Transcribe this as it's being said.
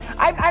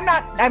I'm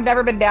not. I've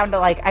never been down to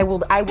like. I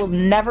will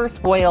never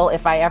spoil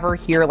if I ever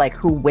hear like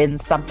who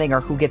wins something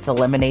or who gets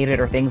eliminated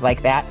or things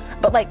like that.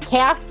 But like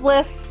cast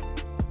lists,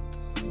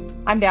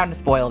 I'm down to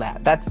spoil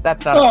that. That's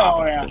not a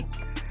problem to me.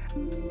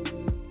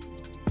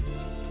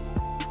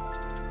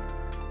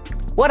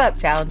 What up,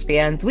 Challenge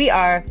fans? We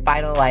are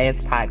Final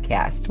Alliance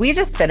Podcast. We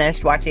just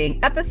finished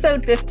watching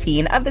episode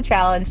 15 of the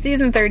Challenge,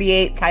 season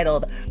 38,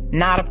 titled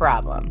Not a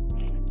Problem.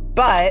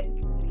 But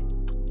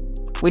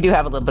we do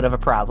have a little bit of a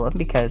problem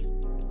because,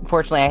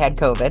 unfortunately, I had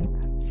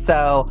COVID.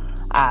 So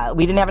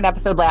we didn't have an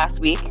episode last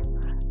week.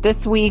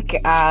 This week,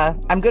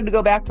 I'm good to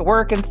go back to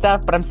work and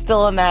stuff, but I'm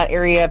still in that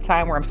area of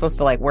time where I'm supposed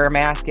to like wear a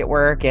mask at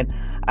work, and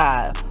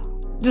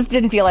just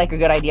didn't feel like a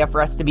good idea for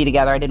us to be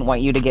together. I didn't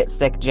want you to get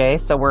sick, Jay.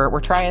 So we're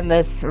trying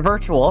this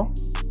virtual.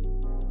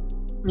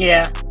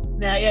 Yeah.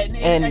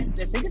 And I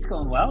think it's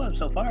going well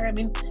so far. I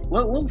mean,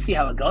 we'll see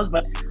how it goes.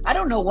 But I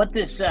don't know what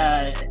this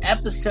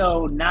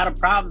episode, Not a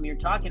Problem, you're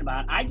talking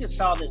about. I just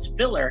saw this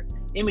filler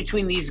in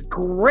between these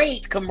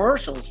great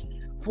commercials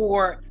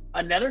for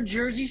another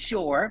Jersey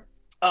Shore.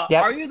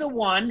 Yep. Are You the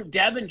One?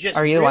 Devin just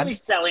really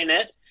selling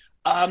it.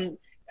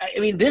 I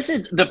mean, this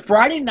is the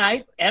Friday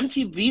night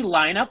MTV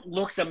lineup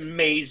looks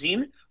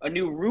amazing. A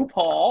new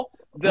RuPaul.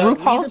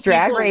 RuPaul's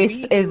Drag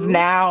Race is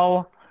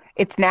now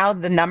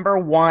the number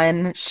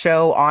one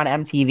show on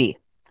MTV.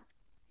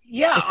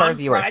 Yeah, as far as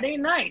viewers. Friday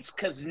nights,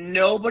 because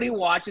nobody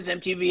watches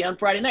MTV on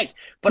Friday nights.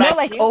 But no,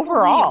 like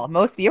overall,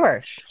 most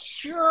viewers.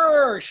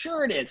 Sure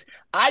it is.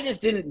 I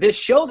just didn't. This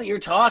show that you're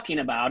talking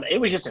about,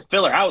 it was just a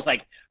filler. I was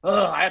like,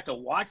 oh, I have to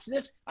watch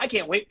this. I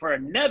can't wait for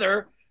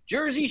another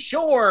Jersey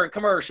Shore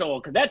commercial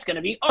because that's going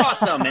to be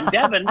awesome. And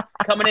Devin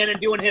coming in and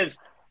doing his,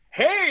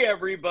 hey,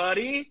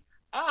 everybody,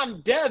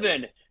 I'm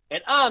Devin,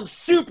 and I'm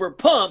super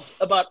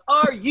pumped about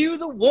Are You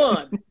the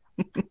One?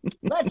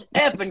 Let's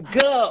effing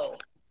go.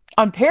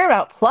 On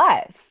Paramount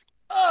Plus.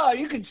 Oh,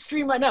 you can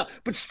stream right now,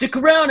 but stick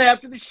around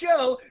after the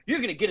show. You're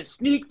going to get a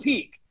sneak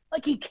peek.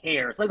 Like he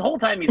cares. Like the whole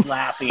time he's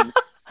laughing.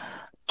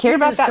 Care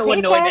about that so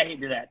paycheck? Annoyed that he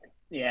did that.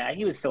 Yeah,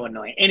 he was so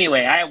annoying.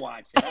 Anyway, I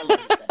watched it. I love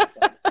this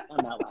episode.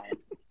 I'm not lying.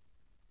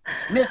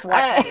 Miss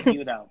watching it with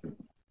you, though.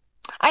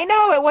 I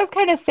know, it was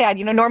kind of sad.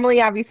 You know,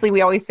 normally, obviously,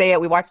 we always say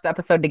it. We watch the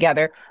episode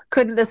together.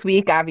 Couldn't this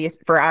week,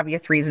 for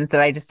obvious reasons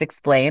that I just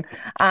explained.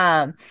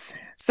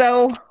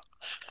 So,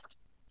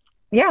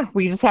 yeah,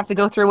 we just have to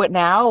go through it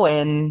now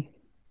and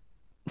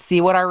see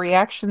what our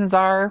reactions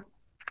are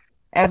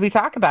as we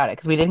talk about it,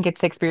 because we didn't get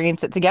to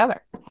experience it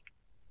together.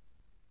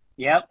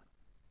 Yep.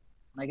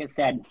 Like I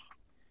said,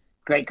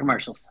 great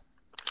commercials.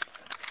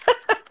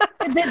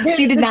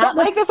 You did not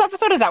like this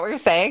episode? Is that what you're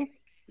saying?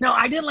 No,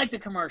 I didn't like the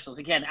commercials.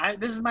 Again,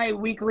 this is my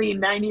weekly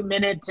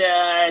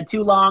 90-minute,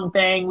 too long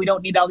thing. We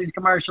don't need all these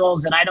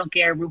commercials, and I don't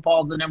care.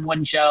 RuPaul's the number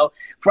one show.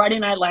 Friday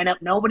night lineup,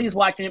 nobody's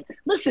watching it.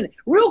 Listen,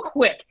 real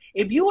quick,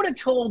 if you would have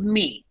told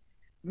me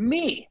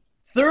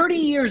 30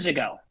 years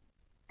ago,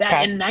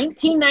 that in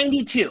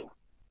 1992,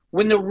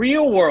 when The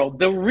Real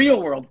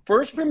World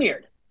first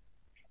premiered,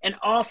 and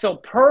also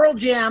Pearl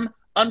Jam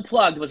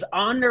Unplugged was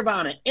on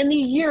Nirvana in the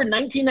year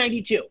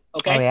 1992,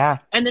 okay? Oh, yeah.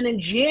 And then in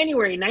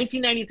January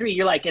 1993,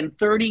 you're like, in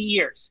 30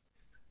 years,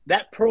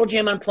 that Pearl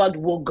Jam Unplugged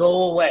will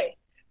go away,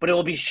 but it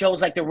will be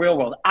shows like The Real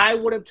World. I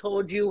would have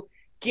told you,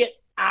 get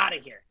out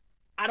of here.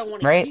 I don't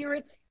want to hear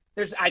it.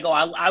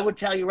 I would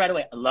tell you right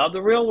away, I love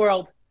The Real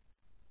World.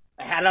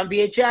 I had it on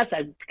VHS.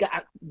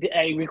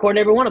 I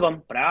recorded every one of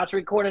them, but I also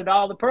recorded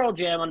all the Pearl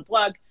Jam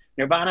Unplugged,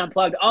 Nirvana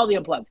Unplugged, all the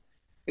Unplugged.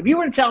 If you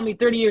were to tell me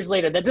 30 years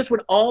later that this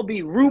would all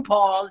be RuPaul,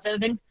 all these other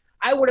things,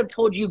 I would have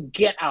told you,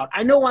 get out.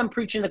 I know I'm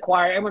preaching to the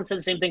choir. Everyone says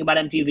the same thing about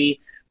MTV,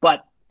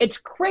 but it's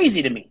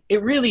crazy to me.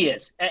 It really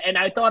is. And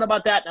I thought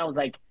about that, and I was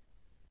like,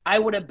 I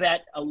would have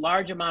bet a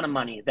large amount of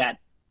money that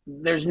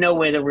there's no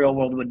way The Real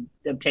World would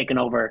have taken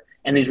over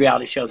and these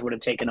reality shows would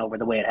have taken over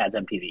the way it has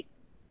MTV.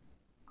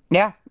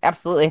 Yeah,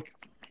 absolutely.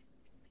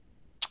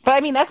 But,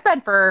 I mean, that's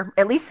been for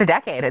at least a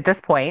decade at this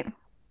point.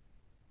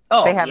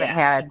 Oh, they haven't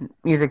had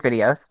music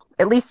videos.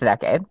 At least a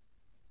decade.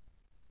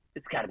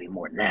 It's got to be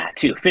more than that,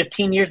 too.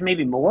 15 years,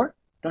 maybe more,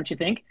 don't you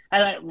think?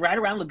 Right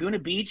around Laguna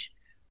Beach,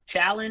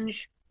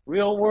 Challenge,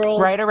 Real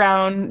World. Right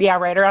around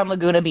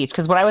Laguna Beach.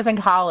 Because when I was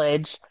in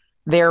college,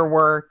 there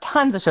were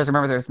tons of shows.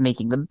 Remember, there was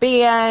Making the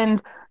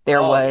Band.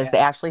 There was the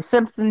Ashley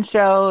Simpson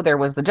show. There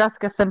was the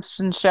Jessica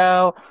Simpson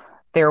show.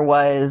 There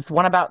was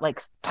one about,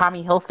 like,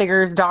 Tommy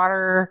Hilfiger's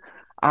daughter.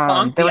 The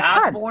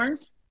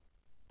Osbournes.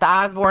 The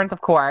Osbournes,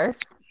 of course.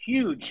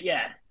 Huge,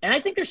 yeah. And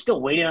I think they're still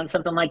waiting on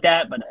something like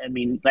that. But, I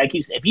mean, like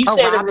you said, if you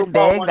say Robin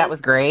Big, that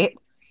was great.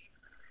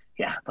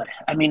 Yeah, but,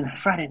 I mean,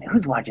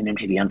 who's watching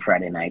MTV on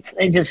Friday nights?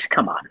 They just,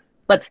 come on.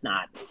 Let's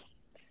not.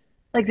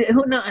 Like,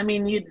 who? No, I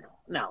mean,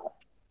 no.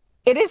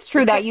 It is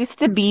true. That used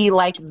to be,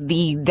 like,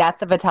 the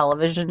death of a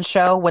television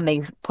show when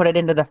they put it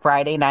into the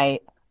Friday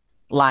night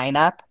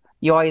lineup.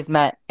 It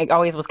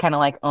always was kind of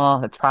like, oh,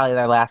 that's probably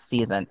their last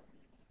season.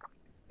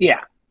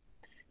 Yeah.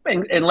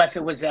 Unless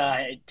it was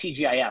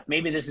TGIF.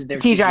 Maybe this is their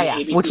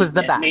TGIF, ABC, which was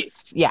the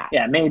best. Yeah,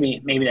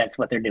 maybe that's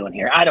what they're doing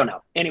here. I don't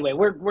know. Anyway,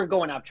 we're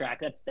going off track.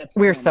 That's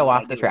we're so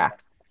off the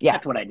tracks. Yes.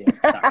 That's what I do.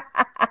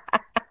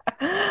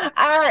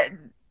 Sorry.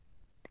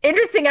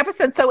 Interesting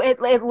episode. So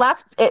it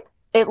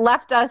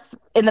left us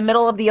in the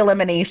middle of the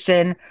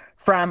elimination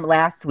from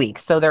last week.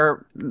 So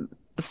the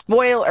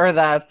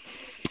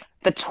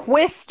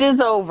twist is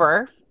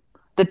over.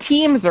 The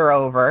teams are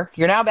over.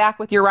 You're now back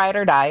with your ride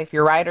or die. If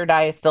your ride or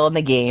die is still in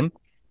the game,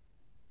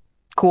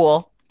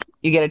 cool.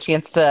 You get a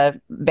chance to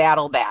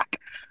battle back.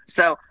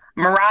 So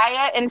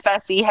Mariah and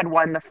Fessy had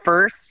won the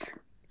first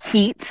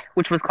heat,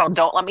 which was called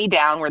Don't Let Me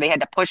Down, where they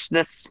had to push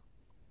this,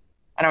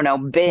 I don't know,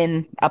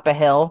 bin up a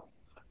hill.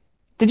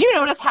 Did you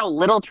notice how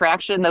little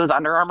traction those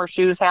Under Armour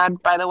shoes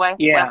had, by the way,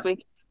 last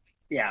week?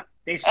 Yeah.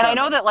 And I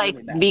know that, like,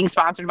 really being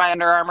sponsored by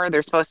Under Armour,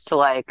 they're supposed to,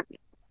 like,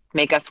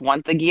 make us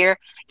want the gear.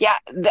 Yeah,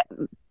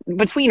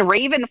 between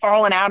Raven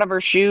falling out of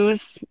her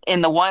shoes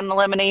in the one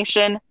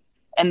elimination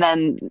and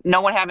then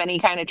no one have any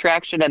kind of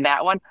traction in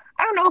that one,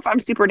 I don't know if I'm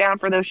super down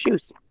for those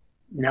shoes.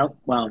 No,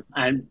 well,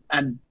 I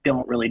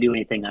don't really do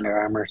anything Under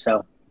Armour,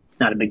 so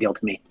it's not a big deal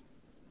to me.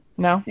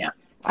 No? Yeah.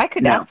 I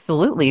could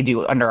absolutely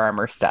do Under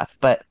Armour stuff,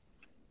 but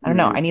I don't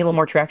know. I need a little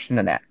more traction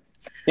than that.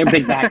 They're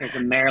big backers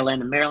in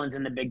Maryland, and Maryland's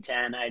in the Big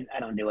Ten. I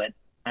don't do it.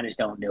 I just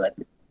don't do it.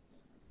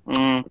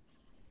 So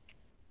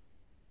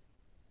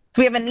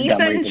we have Aneesa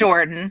and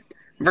Jordan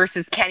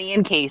versus Kenny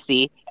and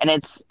Casey, and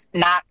it's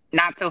not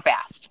so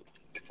fast.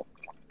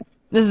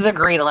 This is a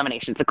great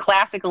elimination. It's a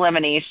classic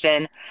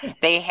elimination.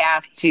 They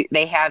have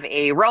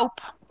a rope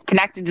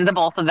connected to the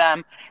both of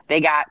them. They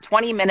got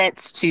 20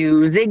 minutes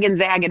to zig and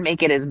zag and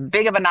make it as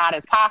big of a knot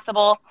as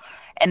possible,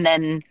 and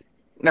then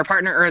their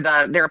partner or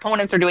their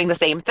opponents are doing the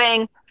same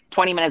thing.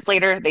 20 minutes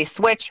later, they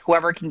switch.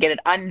 Whoever can get it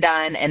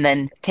undone and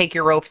then take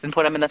your ropes and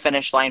put them in the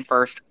finish line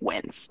first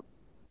wins.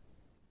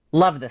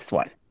 Love this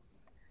one.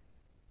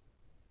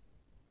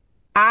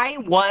 I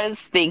was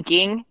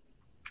thinking,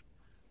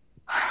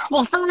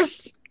 well,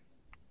 first,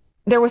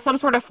 there was some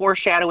sort of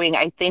foreshadowing,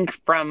 I think,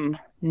 from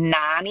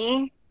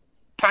Nany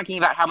talking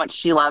about how much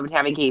she loved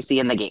having Casey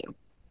in the game,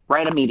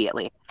 right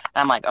immediately.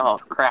 And I'm like, oh,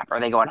 crap, are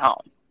they going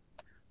home?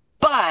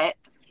 But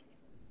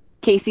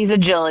Casey's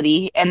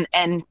agility, and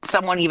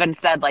someone even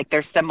said, like,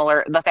 they're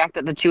similar, the fact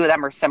that the two of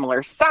them are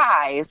similar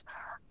size,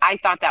 I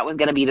thought that was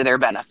going to be to their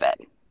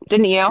benefit.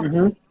 Didn't you?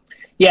 Mm-hmm.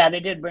 Yeah, they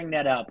did bring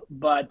that up,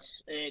 but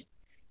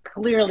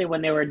clearly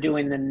when they were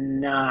doing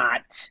the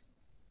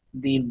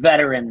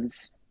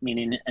veterans,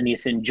 meaning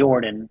Aneesa and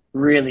Jordan,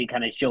 really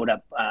kind of showed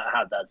up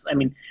how it does. I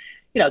mean,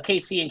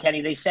 Casey and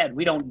Kenny, they said,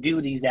 we don't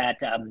do these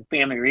at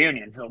family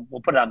reunions, so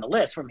we'll put it on the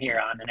list from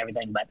here on and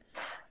everything, but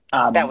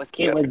that was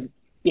cute. It was,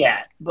 yeah,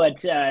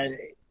 but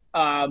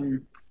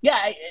Aneesa,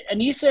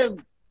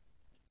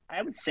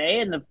 I would say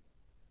in the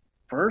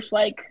first,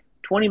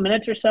 20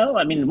 minutes or so,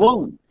 I mean,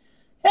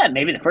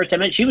 maybe the first 10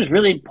 minutes, she was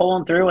really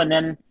pulling through, and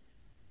then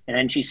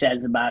she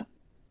says about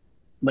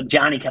what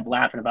Johnny kept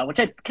laughing about, which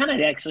I kind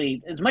of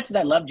actually, as much as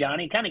I love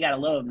Johnny, kind of got a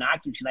little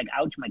obnoxious. She's like,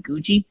 ouch, my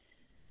coochie.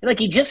 Like,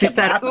 he just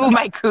said, ooh,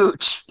 my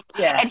cooch.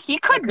 Yeah. And he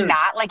could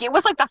not, it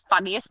was like the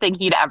funniest thing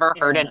he'd ever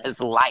heard in his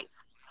life.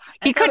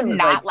 He could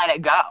not let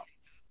it go.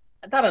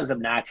 I thought it was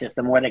obnoxious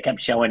the more they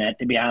kept showing it,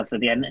 to be honest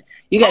with you. And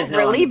you guys know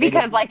really?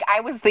 Because, I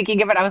was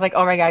thinking of it, I was like,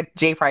 oh my God,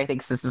 Jay probably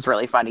thinks this is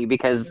really funny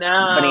because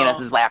Bananas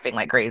is laughing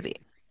like crazy.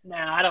 No,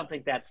 I don't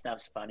think that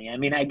stuff's funny. I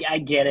mean, I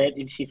get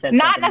it. She said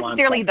not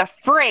necessarily the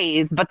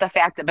phrase, but the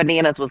fact that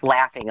Bananas was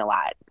laughing a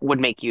lot would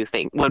make you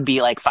think, would be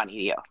funny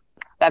to you.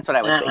 That's what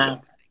I was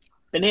thinking.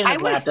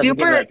 Bananas laughed doesn't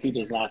get like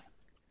TJ's laugh.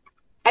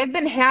 I've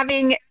been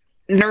having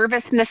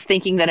nervousness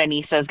thinking that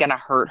Aneesa is going to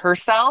hurt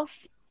herself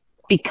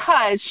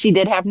because she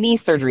did have knee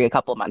surgery a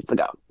couple months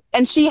ago.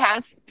 And she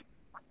has,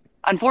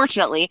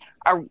 unfortunately,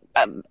 a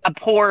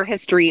poor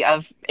history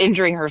of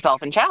injuring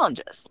herself in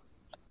challenges.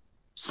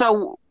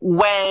 So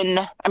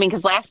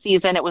because last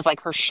season it was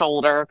her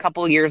shoulder, a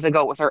couple of years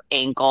ago it was her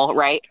ankle,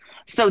 right?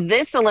 So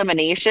this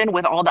elimination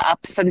with all the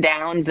ups and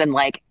downs and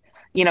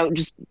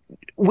just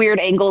weird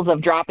angles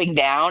of dropping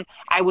down,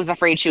 I was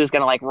afraid she was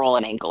going to roll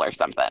an ankle or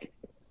something.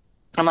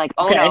 I'm like,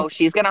 oh no,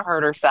 she's going to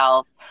hurt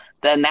herself.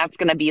 Then that's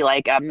going to be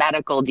a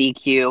medical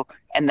DQ,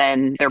 and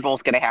then they're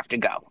both going to have to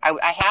go.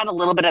 I had a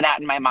little bit of that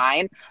in my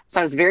mind,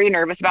 so I was very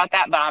nervous about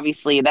that, but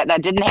obviously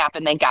that didn't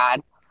happen, thank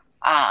God.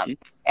 And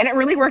it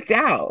really worked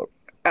out.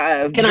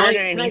 Jordan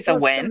and Aneesa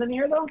win. Something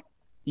here, though?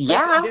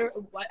 Yeah.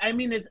 I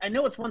mean, I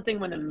know it's one thing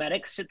when the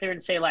medics sit there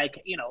and say,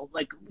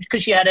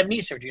 because she had a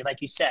knee surgery,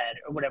 like you said,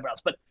 or whatever else,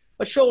 but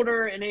a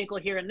shoulder and ankle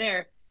here and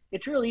there,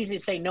 it's really easy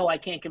to say, no, I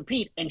can't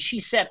compete. And she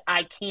said,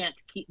 I can't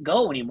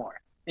go anymore.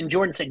 And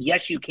Jordan said,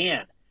 yes, you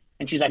can.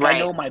 And she's like, right. I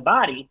know my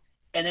body.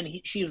 And then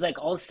she was like,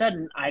 all of a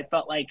sudden, I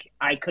felt like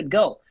I could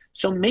go.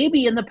 So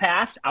maybe in the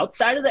past,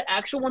 outside of the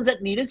actual ones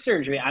that needed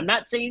surgery, I'm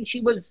not saying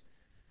she was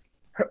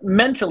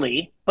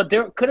mentally, but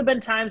there could have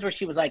been times where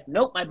she was like,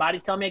 nope, my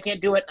body's telling me I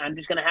can't do it. I'm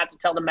just going to have to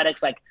tell the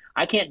medics,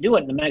 I can't do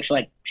it. And the medics are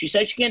like, she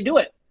says she can't do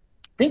it.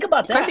 Think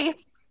about that. Could be.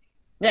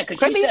 Yeah, because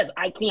she says,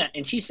 I can't.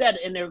 And she said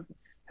in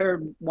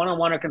her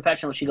one-on-one or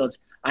confessional, she goes,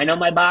 I know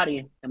my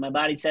body, and my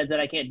body says that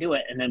I can't do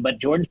it. And then, but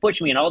Jordan's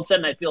pushing me, and all of a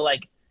sudden I feel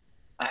like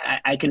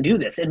I can do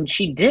this. And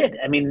she did.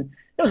 I mean,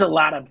 there was a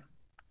lot of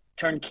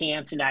turn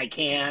cans into I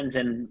cans,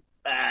 and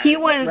he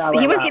was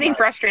getting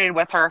frustrated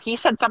with her. He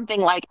said something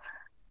like,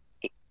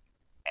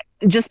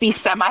 "Just be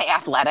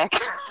semi-athletic."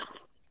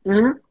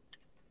 Mm-hmm.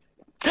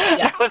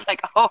 Yeah. I was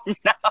like, "Oh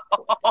no!"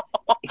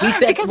 He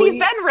said because he's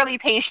been really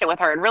patient with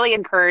her and really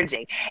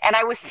encouraging, and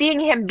I was seeing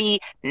him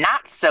be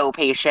not so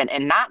patient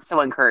and not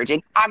so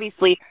encouraging.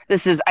 Obviously,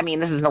 this is an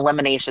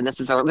elimination. There's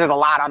a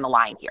lot on the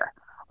line here,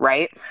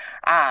 right?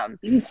 And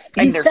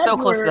they're so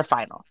close to the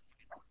final.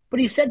 But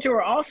he said to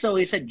her also,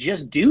 he said,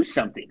 "Just do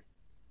something,"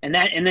 and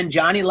then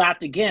Johnny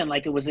laughed again,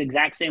 like it was the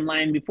exact same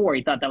line before.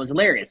 He thought that was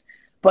hilarious,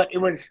 but it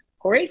was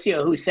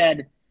Horacio who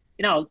said,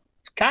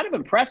 it's kind of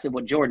impressive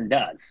what Jordan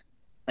does.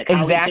 Like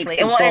how he takes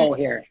control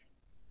here.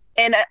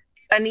 And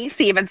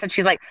Aneesa even said,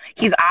 she's like,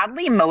 he's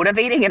oddly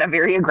motivating in a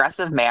very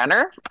aggressive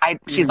manner.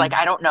 She's like,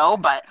 I don't know,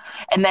 but,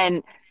 and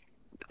then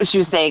she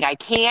was saying, I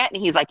can't.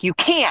 And he's like, you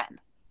can.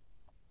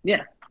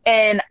 Yeah.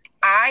 And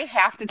I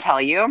have to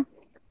tell you,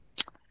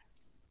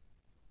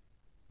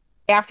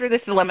 after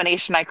this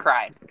elimination, I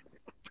cried.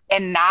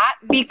 And not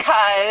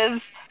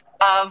because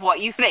of what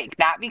you think,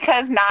 not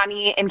because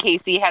Nany and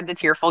Casey had the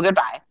tearful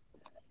goodbye,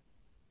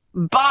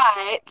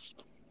 but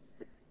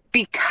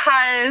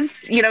because,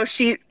 he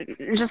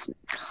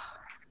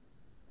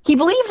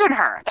believed in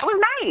her. That was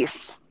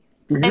nice.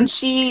 Mm-hmm.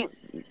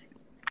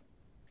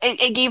 And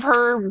it gave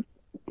her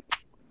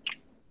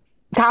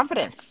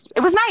confidence.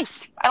 It was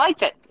nice. I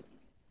liked it.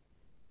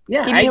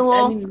 Yeah. Give me a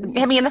little,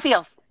 hit me in the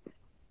feels.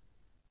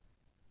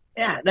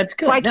 Yeah, that's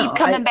good. So I keep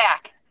coming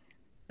back.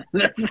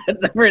 That's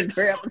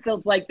for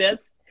episodes like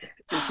this.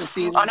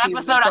 On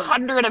episode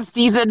 100 of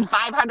season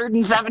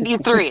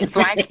 573.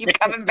 So I keep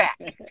coming back.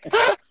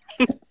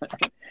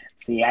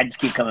 See, I just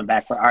keep coming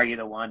back for Are You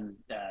the One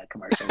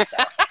commercials.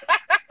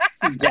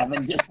 So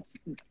Devin just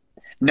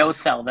no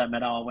sell them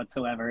at all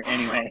whatsoever.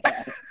 Anyway.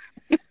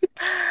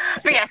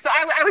 But yeah, so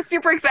I was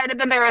super excited.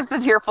 Then there was the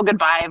tearful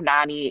goodbye of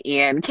Nany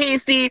and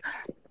Casey.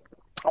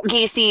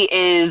 Casey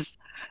is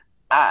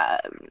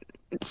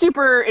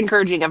super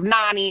encouraging of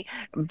Nany,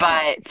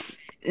 but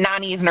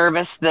Nany's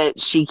nervous that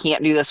she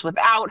can't do this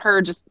without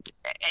her. Just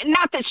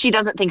not that she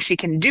doesn't think she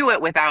can do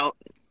it without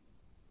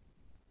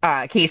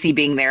Casey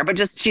being there, but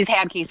just she's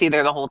had Casey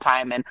there the whole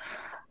time, and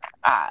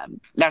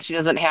now she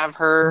doesn't have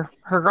her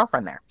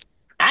girlfriend there.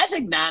 I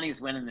think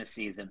Nany's winning this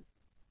season.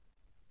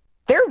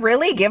 They're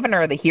really giving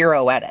her the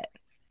hero edit.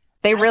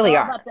 They really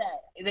are. About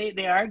that.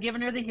 They are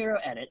giving her the hero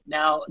edit.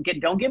 Now,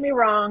 don't get me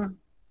wrong.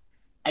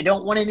 I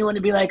don't want anyone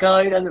to be like,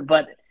 oh, he doesn't,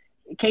 but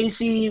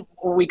Casey,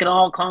 or we can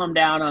all calm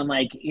down on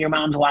like, your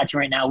mom's watching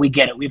right now. We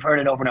get it. We've heard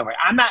it over and over.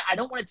 I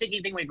don't want to take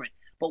anything away from it.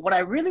 But what I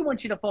really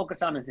want you to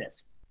focus on is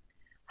this.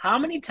 How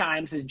many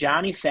times has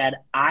Johnny said,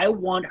 I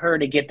want her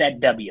to get that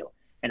W?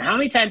 And how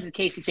many times does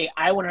Casey say,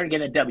 I want her to get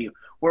that W?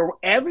 Where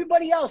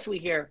everybody else we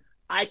hear,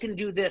 I can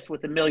do this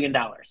with $1 million.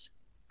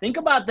 Think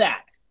about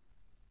that.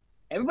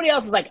 Everybody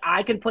else is like,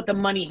 I can put the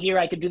money here.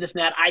 I can do this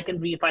and that. I can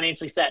be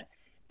financially set.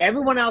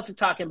 Everyone else is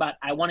talking about,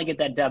 I want to get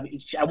that W.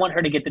 I want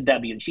her to get the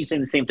W. And she's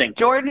saying the same thing.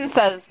 Jordan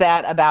says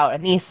that about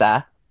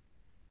Aneesa.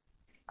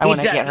 I want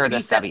to get her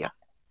this W.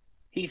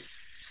 He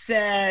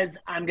says,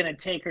 I'm going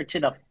to take her to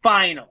the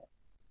final.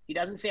 He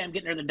doesn't say I'm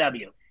getting her the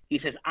W. He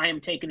says, I am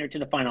taking her to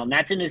the final. And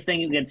that's in his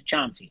thing against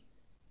Chauncey.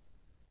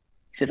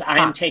 He says, I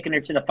am taking her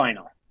to the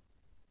final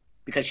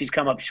because she's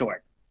come up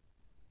short.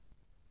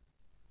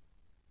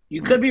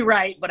 You could be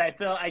right, but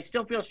I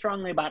still feel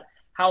strongly about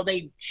how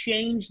they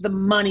changed the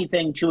money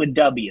thing to a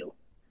W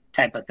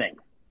type of thing.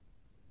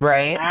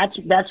 Right.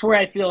 That's where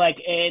I feel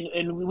like,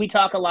 and we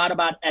talk a lot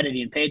about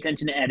editing, pay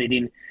attention to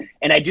editing.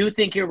 And I do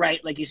think you're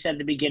right. Like you said at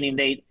the beginning,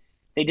 they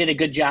did a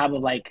good job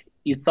of like,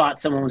 you thought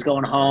someone was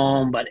going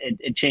home, but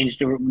it changed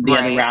the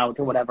other route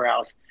or whatever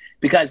else,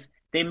 because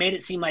they made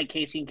it seem like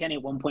Casey and Kenny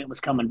at one point was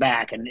coming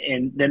back,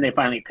 and then they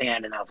finally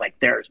panned, and I was like,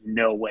 there's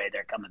no way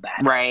they're coming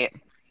back. Right.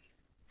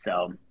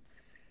 So,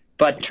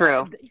 but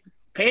true.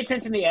 Pay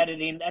attention to the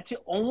editing. That's the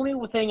only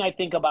thing I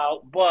think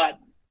about, but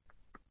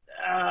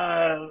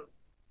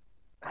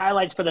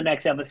highlights for the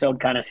next episode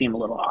kind of seem a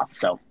little off.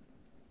 So,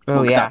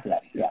 we'll get back to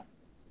that. Yeah.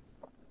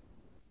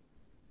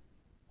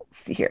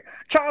 See here.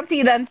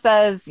 Chauncey then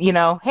says,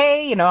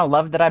 hey, I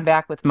love that I'm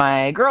back with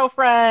my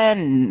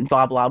girlfriend and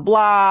blah, blah,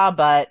 blah.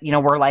 But,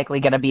 we're likely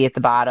going to be at the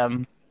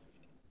bottom,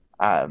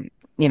 and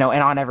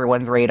on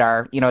everyone's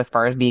radar, as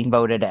far as being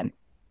voted in.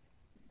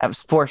 That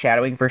was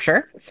foreshadowing for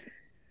sure.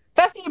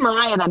 Fessy and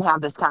Mariah then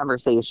have this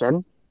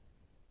conversation.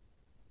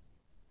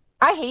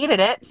 I hated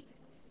it.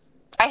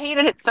 I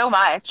hated it so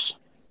much.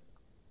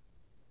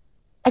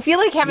 I feel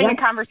like having a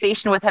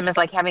conversation with him is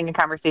like having a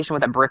conversation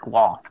with a brick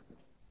wall.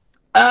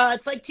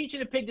 It's like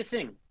teaching a pig to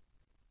sing.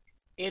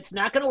 It's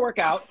not going to work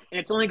out, and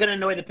it's only going to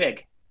annoy the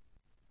pig.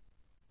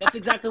 That's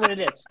exactly what it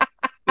is.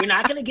 You're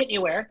not going to get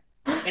anywhere,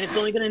 and it's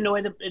only going to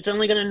annoy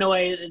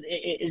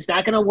it's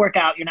not going to work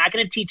out. You're not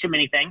going to teach him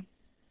anything,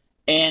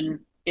 and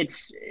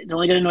it's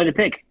only going to annoy the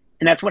pig.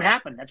 And that's what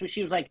happened. That's what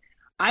she was like.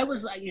 I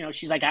was like,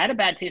 she's like, I had a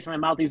bad taste in my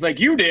mouth. He's like,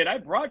 you did. I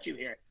brought you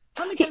here.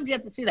 How many times do you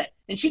have to see that?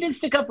 And she did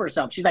stick up for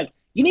herself. She's like,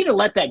 you need to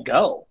let that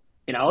go.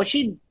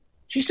 She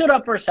She stood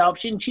up for herself.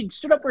 She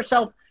stood up for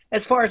herself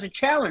as far as a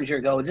challenger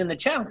goes in the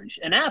challenge,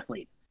 an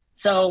athlete.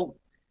 So,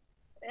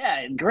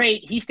 yeah,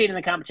 great. He stayed in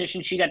the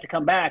competition. She got to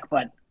come back,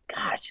 but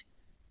gosh,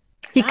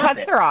 He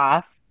cuts her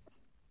off.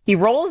 He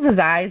rolls his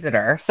eyes at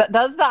her. So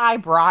does the "I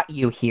brought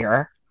you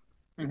here."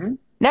 Mm-hmm.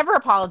 Never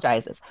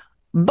apologizes.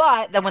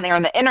 But then when they're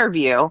in the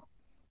interview,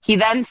 he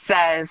then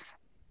says,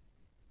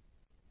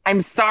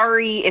 "I'm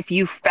sorry if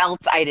you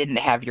felt I didn't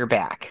have your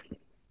back."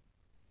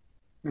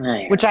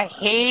 Which I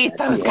hate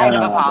those kind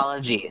of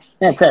apologies.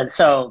 It's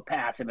so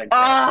passive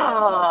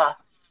aggressive.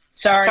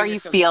 Sorry you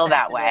feel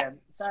that way.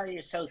 Sorry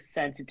you're so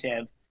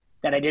sensitive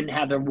that I didn't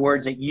have the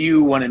words that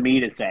you wanted me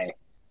to say.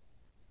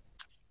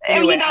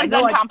 Anyway, he does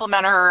then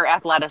compliment her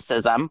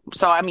athleticism.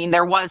 So, I mean,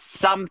 there was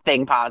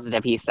something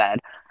positive he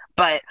said.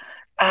 But,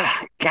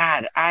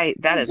 God,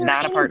 that is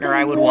not a partner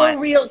I would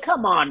want.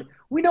 Come on.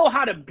 We know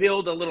how to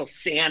build a little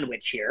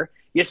sandwich here.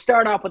 You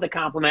start off with a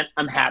compliment,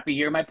 "I'm happy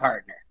you're my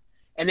partner."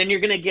 And then you're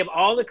going to give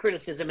all the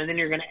criticism, and then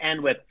you're going to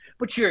end with,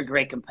 "But you're a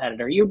great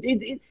competitor."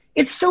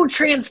 It's so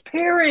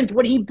transparent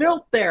what he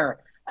built there.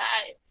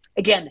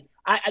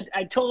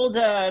 I told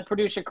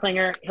producer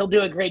Klinger he'll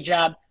do a great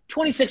job.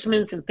 26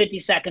 minutes and 50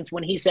 seconds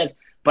when he says,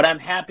 "But I'm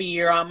happy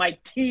you're on my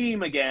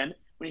team again."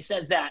 When he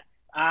says that,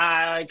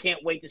 I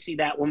can't wait to see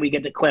that when we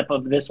get the clip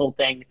of this whole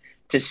thing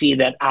to see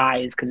that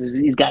eyes, because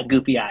he's got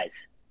goofy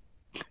eyes.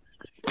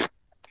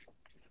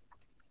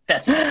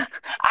 That's it.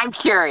 I'm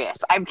curious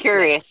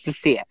to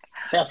see it.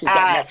 Bessie's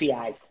got messy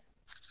eyes.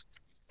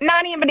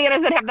 Nany and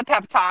Bananas did have the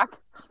pep talk.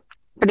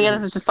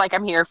 Bananas is just like,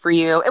 "I'm here for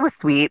you." It was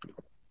sweet.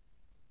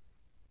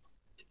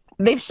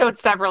 They've showed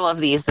several of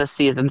these this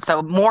season,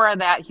 so more of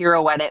that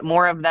hero edit,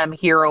 more of them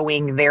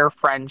heroing their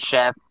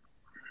friendship.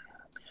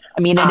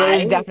 I mean,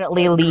 it is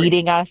definitely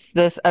leading us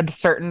a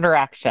certain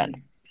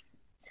direction.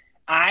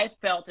 I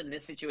felt in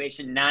this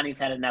situation, Nany's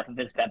had enough of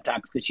his pep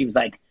talk because she was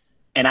like,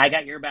 "And I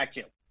got your back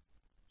too."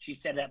 She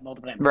said that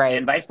multiple times. Right.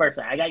 And vice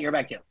versa. "I got your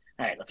back too."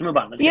 All right, let's move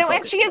on.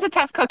 And she is a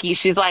tough cookie.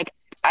 She's like,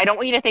 "I don't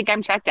want you to think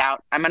I'm checked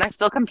out. I'm going to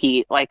still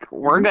compete. Like,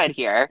 we're good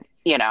here,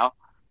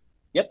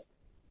 Yep.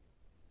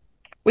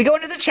 We go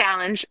into the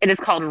challenge. It is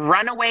called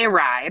Runaway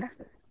Ride.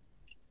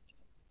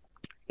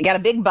 You got a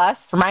big bus.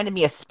 Reminded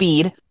me of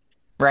Speed,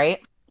 right?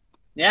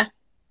 Yeah.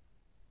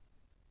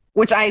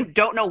 Which I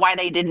don't know why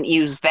they didn't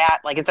use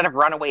that. Like, instead of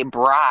Runaway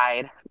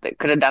Bride, they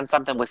could have done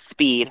something with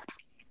Speed.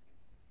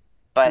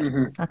 But,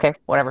 okay,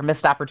 whatever.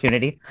 Missed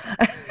opportunity.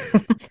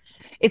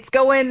 It's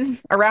going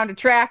around a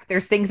track.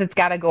 There's things that's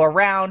got to go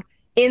around.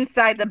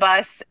 Inside the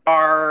bus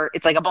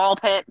it's like a ball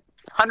pit,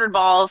 100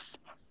 balls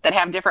that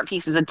have different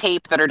pieces of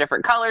tape that are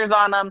different colors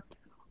on them.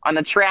 On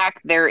the track,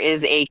 there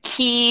is a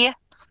key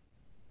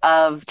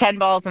of 10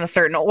 balls in a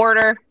certain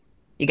order.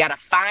 You got to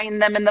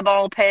find them in the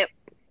ball pit,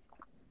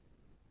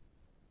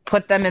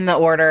 put them in the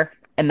order,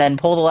 and then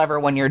pull the lever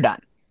when you're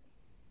done.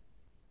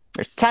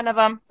 There's 10 of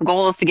them. The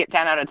goal is to get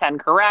 10 out of 10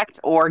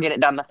 correct or get it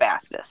done the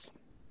fastest.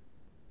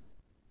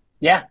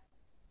 Yeah.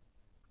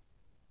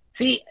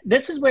 See,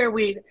 this is where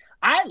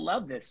I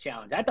love this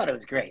challenge. I thought it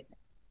was great.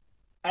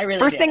 I really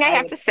First did. thing I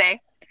have to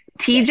say,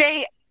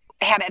 TJ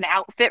had an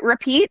outfit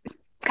repeat,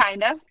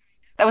 kind of.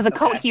 That was a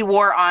coat he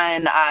wore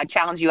on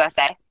Challenge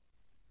USA.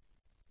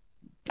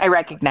 I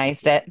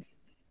recognized it.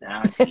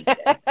 No,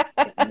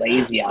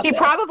 lazy out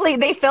there.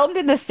 They filmed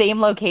in the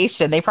same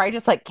location. They probably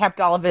just like kept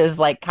all of his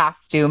like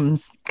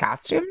costumes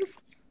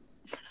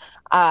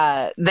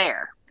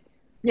there.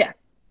 Yeah.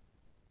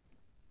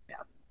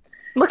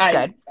 Looks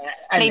good.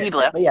 Navy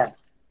blue. Yeah.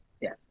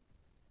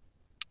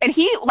 And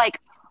he like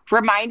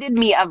reminded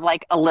me of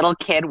like a little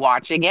kid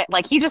watching it.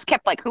 Like he just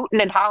kept like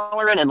hooting and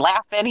hollering and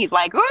laughing. He's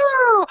like,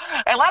 "Ooh,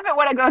 I love it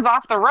when it goes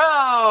off the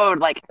road."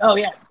 Like, oh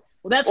yeah.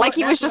 Well, that's like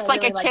he was just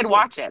like a kid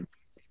watching.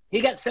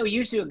 He got so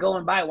used to it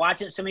going by,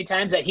 watching it so many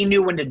times that he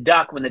knew when to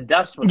duck when the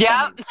dust was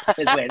coming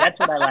his way. That's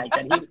what I like.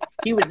 That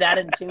he was that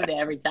in tune to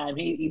every time.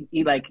 He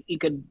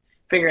could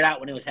figure it out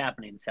when it was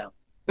happening. So,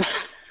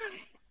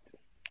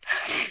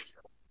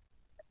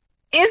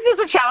 is this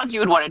a challenge you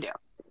would want to do?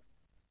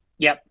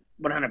 Yep,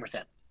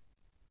 100%.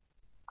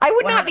 I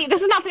would not be.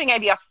 This is not something I'd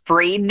be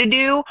afraid to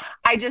do.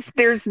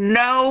 There's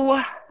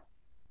no,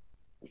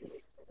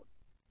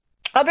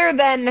 other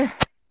than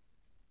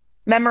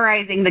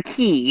memorizing the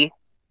key,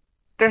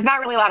 there's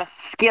not really a lot of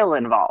skill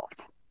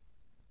involved.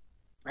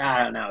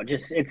 I don't know.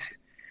 Just it's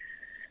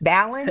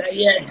balance.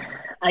 Yeah,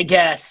 I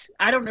guess.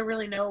 I don't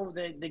really know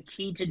the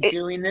key to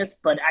doing this,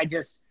 but I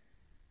just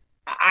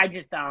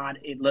thought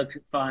it looked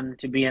fun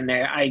to be in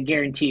there. I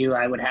guarantee you,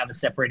 I would have a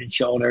separated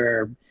shoulder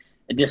or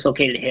a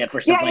dislocated hip or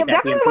something like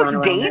that. Yeah, it definitely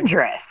looks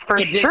dangerous for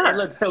sure. It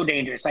looks so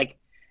dangerous. Like,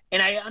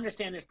 and I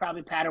understand there's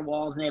probably padded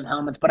walls and they have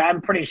helmets, but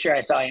I'm pretty sure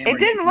I saw Amber. It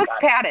didn't look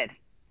padded.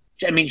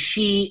 I mean,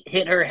 she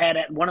hit her head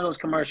at one of those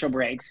commercial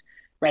breaks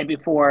right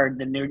before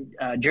the New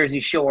Jersey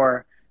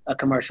Shore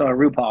commercial, or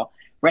RuPaul.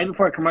 Right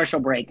before a commercial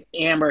break,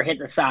 Amber hit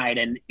the side,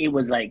 and it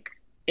was like,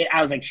 I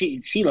was like,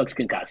 she looks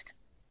concussed.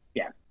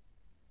 Yeah.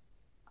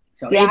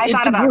 So yeah, I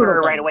thought about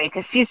her right away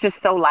because she's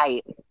just so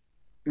light.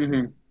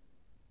 Mm-hmm.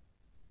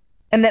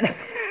 And then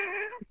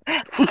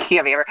Speaking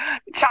of Amber,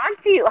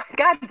 Chauncey,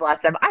 God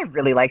bless him. I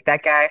really like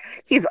that guy.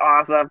 He's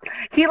awesome.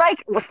 He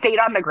stayed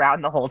on the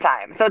ground the whole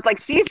time. So it's like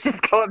she's just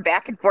going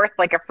back and forth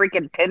like a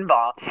freaking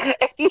pinball.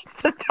 And he's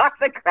just on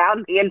the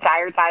ground the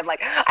entire time.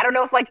 Like, I don't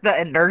know if the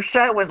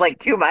inertia was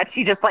too much.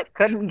 He just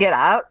couldn't get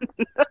out.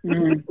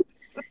 Mm.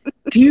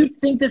 Do you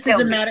think this is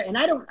a matter? And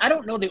I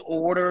don't know the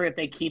order, if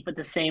they keep it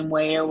the same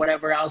way or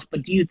whatever else,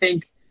 but do you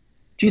think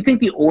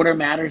the order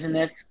matters in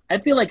this? I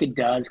feel like it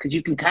does, because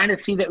you can kind of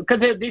see that,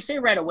 because they say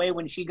right away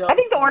when she goes. I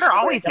think the order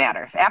always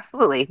matters.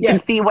 Absolutely. You can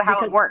see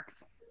how it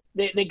works.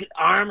 They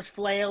arms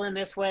flailing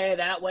this way,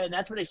 that way, and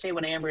that's what they say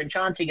when Amber and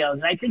Chauncey goes.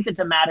 And I think it's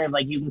a matter of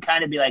you can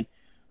kind of be like,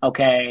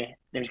 okay,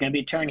 there's going to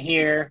be a turn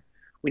here.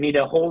 We need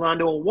to hold on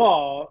to a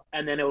wall,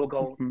 and then it will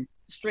go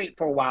straight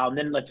for a while, and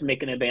then let's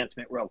make an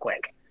advancement real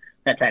quick.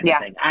 That type of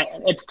thing.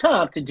 It's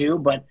tough to do,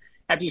 but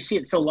after you see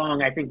it so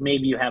long, I think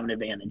maybe you have an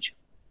advantage.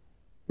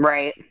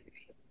 Right.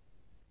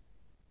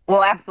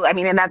 Well, absolutely. I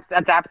mean, and that's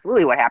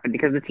absolutely what happened,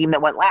 because the team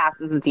that went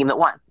last is the team that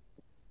won.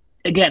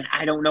 Again,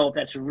 I don't know if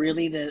that's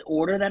really the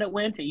order that it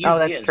went. It usually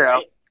that's is, true.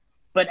 Right?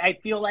 But I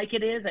feel like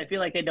it is. I feel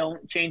like they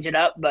don't change it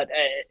up. But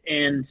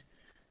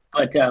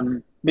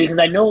because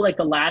I know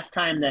the last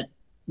time that,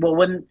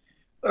 when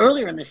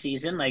earlier in the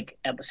season,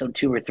 episode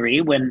 2 or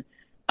 3, when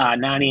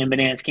Nany and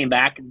Bananas came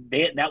back,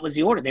 that was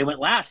the order. They went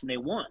last and they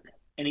won.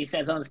 And he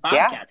says on his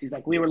podcast, he's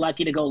like, we were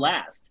lucky to go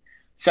last.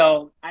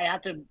 So I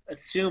have to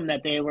assume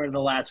that they were the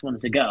last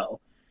ones to go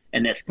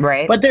in this.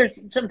 Right. But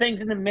there's some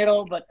things in the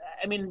middle. But,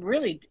 I mean,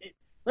 really,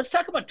 let's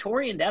talk about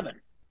Tori and Devin.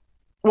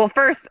 Well,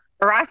 first,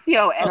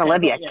 Horacio and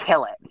Olivia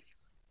kill it.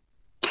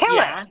 Kill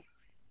it.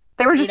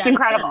 They were just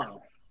incredible. 10,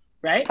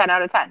 right? 10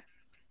 out of 10.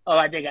 Oh,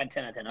 I think I got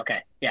 10 out of 10. Okay.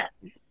 Yeah.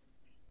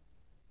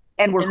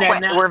 And we're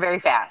quick. We're very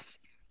fast.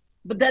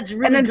 But that's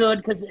really good,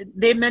 because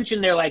they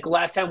mentioned they're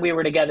last time we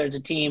were together as a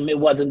team, it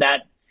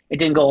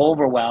didn't go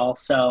over well.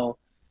 So,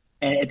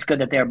 and it's good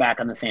that they're back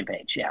on the same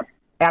page. Yeah.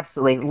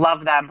 Absolutely.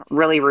 Love them.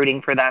 Really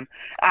rooting for them.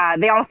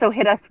 They also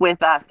hit us with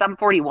Sum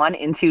 41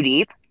 in Too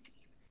Deep.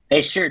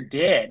 They sure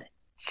did.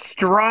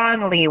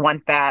 Strongly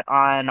want that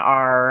on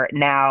our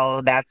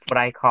Now That's What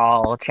I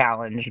Call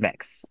challenge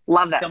mix.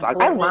 Love that song.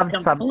 I love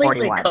Sum 41.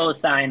 Completely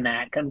co-sign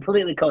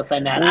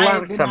that.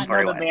 Love Sum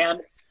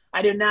 41.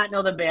 I do not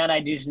know the band.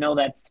 I just know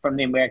that's from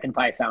the American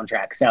Pie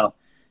soundtrack. So,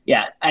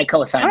 yeah, I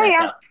co-sign that.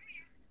 Yeah. Though.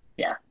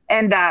 Yeah.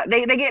 And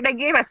they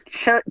gave us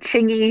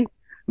Chingy,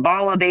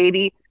 Balla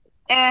Baby.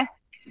 It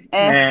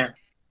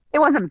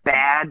wasn't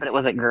bad, but it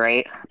wasn't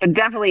great. But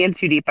definitely in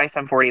Too Deep by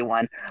Sum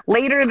 41.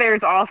 Later,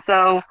 there's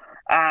also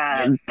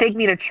Take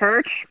Me to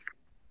Church.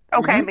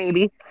 Okay,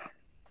 maybe.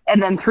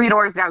 And then 3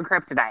 Doors Down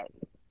Kryptonite.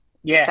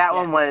 Yeah. That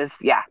one was,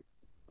 Yeah.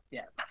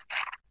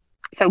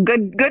 So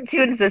good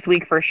tunes this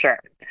week for sure.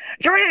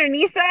 Jordan and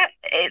Nisa,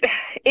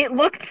 it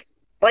looked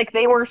like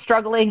they were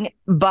struggling,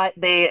 but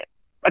they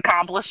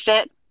accomplished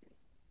it.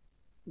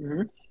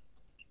 Mm-hmm.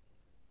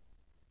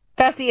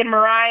 Fessy and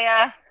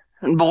Mariah,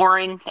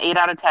 boring, 8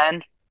 out of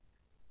 10.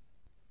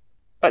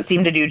 But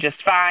seemed to do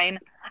just fine.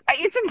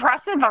 It's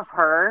impressive of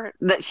her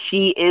that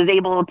she is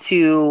able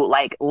to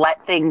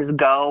let things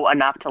go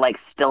enough to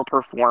still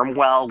perform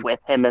well with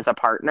him as a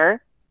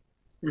partner.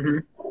 Mm-hmm.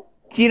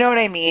 Do you know what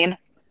I mean?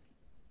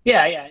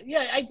 Yeah.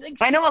 I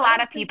think I know a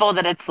lot of people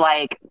that it's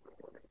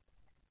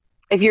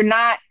if you're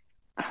not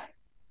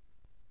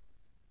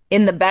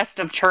in the best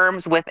of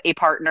terms with a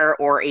partner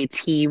or a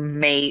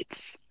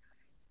teammate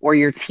or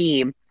your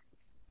team,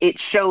 it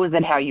shows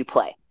in how you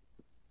play.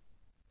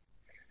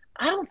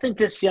 I don't think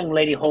this young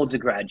lady holds a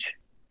grudge.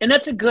 And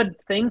that's a good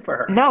thing for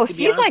her. No,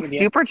 she's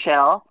super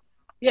chill.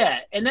 Yeah,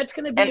 and that's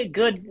going to be a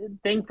good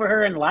thing for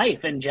her in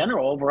life in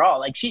general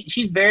overall.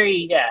 She's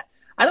very,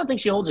 I don't think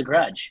she holds a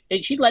grudge.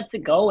 She lets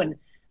it go. And,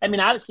 I mean,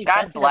 obviously,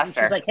 God bless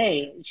her.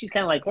 She's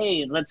kind of like,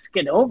 hey, let's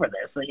get over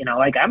this.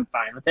 I'm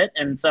fine with it.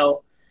 And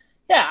so,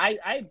 yeah,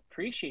 I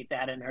appreciate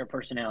that in her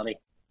personality.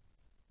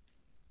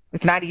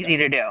 It's not easy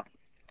to do.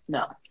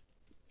 No.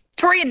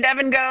 Tori and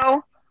Devin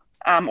go,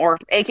 or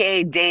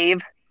a.k.a.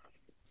 Dave.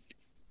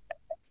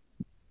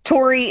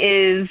 Tori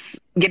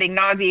is getting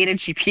nauseated.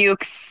 She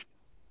pukes,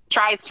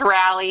 tries to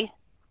rally,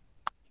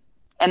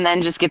 and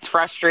then just gets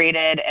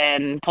frustrated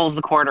and pulls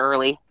the cord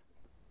early.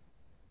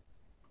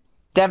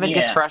 Devin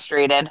gets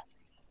frustrated.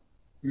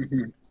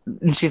 Mm-hmm.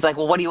 And she's like,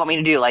 well, what do you want me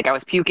to do? I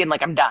was puking.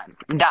 I'm done.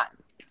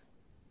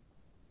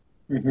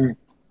 Mm-hmm.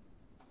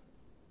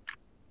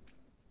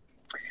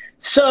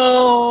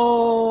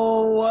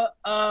 So,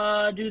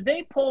 do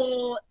they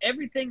pull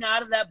everything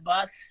out of that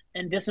bus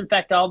and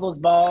disinfect all those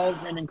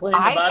balls, and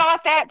including the bus? I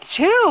thought that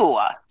too.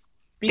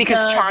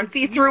 Because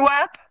Chauncey threw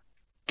up,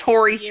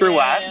 Tori threw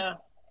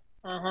up.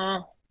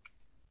 Uh-huh.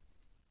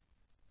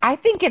 I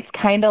think it's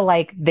kind of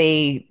like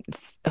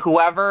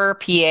whoever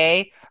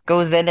PA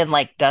goes in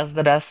and does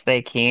the best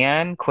they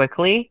can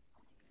quickly,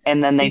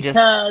 and then they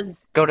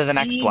just go to the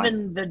next one.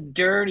 Even the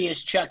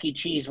dirtiest Chuck E.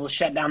 Cheese will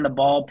shut down the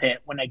ball pit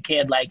when a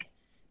kid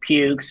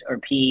pukes or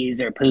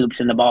pees or poops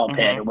in the ball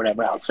pit or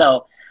whatever else.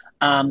 So,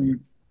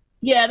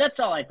 that's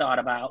all I thought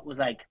about was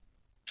I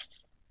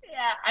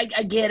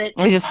get it.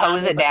 We just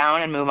hose it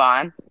down and move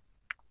on.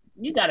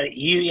 you've got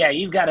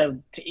to.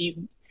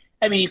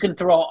 I mean, you can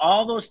throw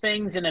all those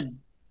things in a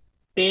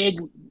big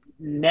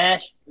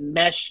mesh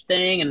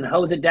thing and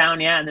hose it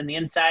down, and then the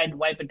inside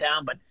wipe it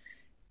down. But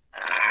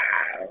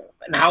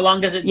and how long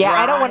does it Yeah,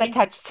 dry? I don't want to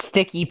touch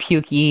sticky,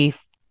 pukey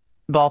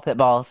ball pit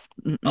balls.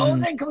 Oh,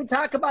 Mm-mm. then can we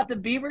talk about the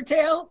beaver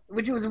tail,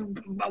 which was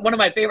one of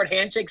my favorite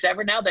handshakes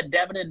ever now that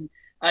Devin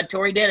and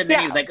Tori did, and then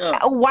he Yeah, was like,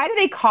 "Oh," why do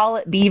they call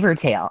it beaver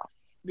tail?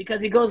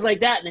 because he goes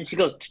like that, and then she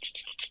goes,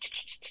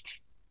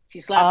 she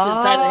slaps it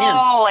inside of the hands.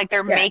 Oh, like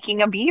they're Yeah,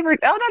 making a beaver.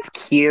 Oh, that's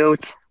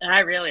cute. and I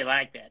really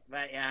like that.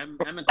 But yeah,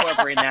 I'm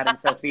incorporating that in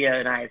Sophia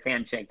and I's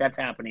handshake. That's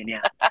happening.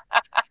 Yeah,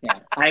 yeah,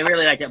 I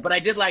really like that. But I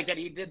did like that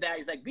he did that.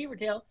 He's like beaver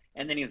tail,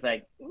 and then he was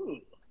like, "Ooh,"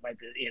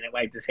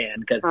 wiped his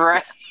hand because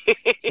Right.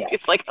 yeah,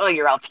 It's like, oh,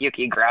 you're all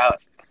pukey,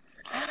 gross.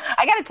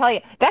 I gotta tell you,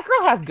 that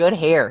girl has good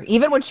hair.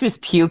 Even when she was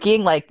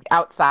puking, like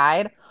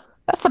outside,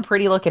 that's some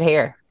pretty looking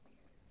hair.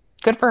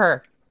 Good for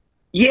her.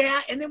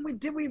 yeah. And then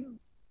did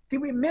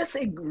we miss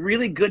a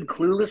really good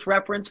Clueless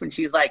reference when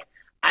she's like,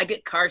 I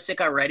get car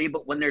sick already,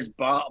 but when there's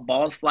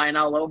balls flying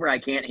all over, I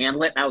can't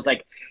handle it. And I was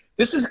like,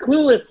 this is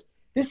Clueless.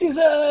 This is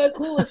a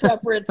Clueless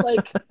reference.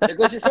 Like, there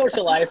goes your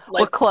social life.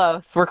 We're Like,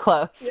 close. We're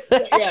close.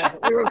 yeah,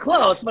 we were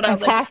close, but I A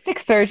was like, plastic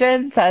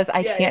surgeon says I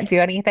yeah, can't do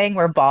anything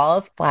where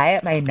balls fly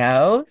at my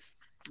nose.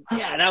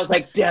 yeah. And I was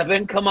like,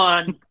 Devin, come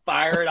on,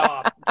 fire it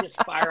off.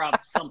 Just fire off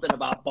something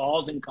about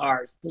balls and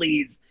cars,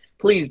 please.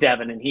 Please,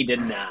 Devin. And he did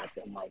not.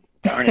 I'm like,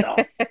 darn it all.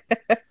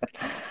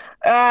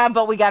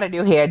 But we got a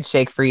new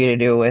handshake for you to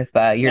do with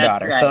your That's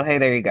daughter. right. So hey,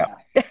 there you go.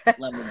 Yeah.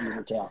 Love the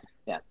beaver tail.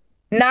 Yeah.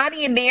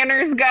 Nani and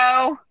Nanners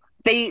go.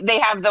 They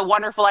have the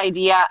wonderful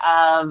idea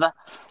of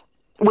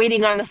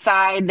waiting on the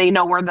side. They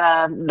know where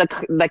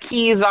the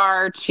keys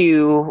are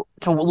to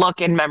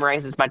look and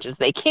memorize as much as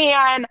they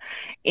can,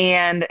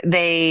 and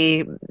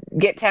they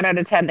get 10 out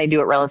of 10. They do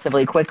it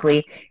relatively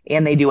quickly,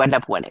 and they do end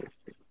up winning.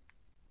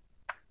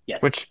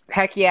 Yes. Which,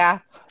 heck yeah,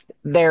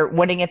 they're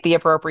winning at the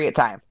appropriate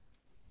time.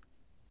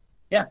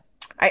 Yeah.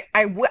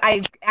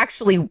 I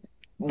actually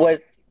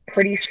was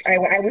pretty.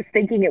 I was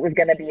thinking it was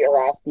going to be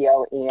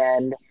Horacio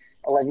and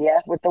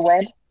Olivia with the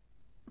win.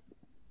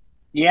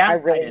 Yeah. I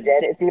really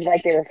did. It seemed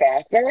like they were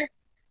faster,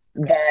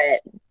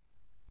 but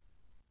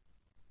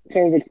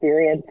Terry's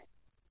experience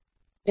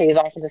pays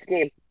off in this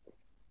game.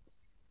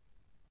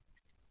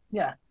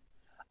 Yeah.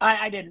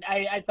 I didn't.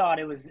 I thought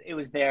it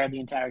was there the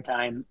entire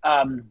time.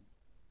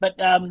 But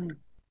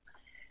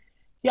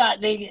yeah,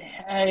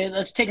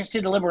 let's take us to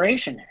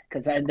deliberation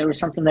because there was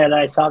something there that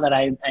I saw that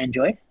I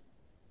enjoyed.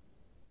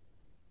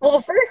 Well,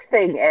 the first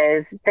thing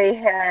is they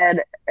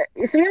had,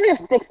 so you only have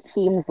 6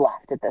 teams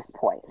left at this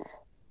point.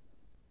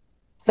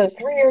 So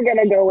 3 are going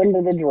to go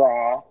into the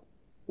draw.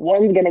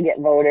 1's going to get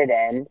voted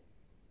in.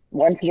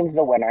 1 team's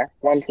the winner.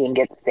 1 team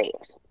gets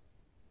saved.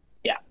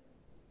 Yeah.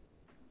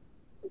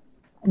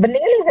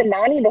 Bananas and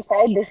Nani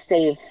decide to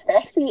save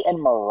Fessy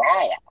and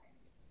Mariah,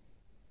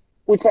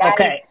 which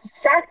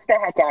shocked the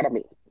heck out of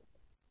me.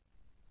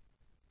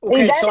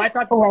 Okay, they so I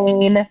thought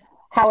explain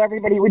how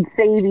everybody would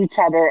save each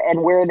other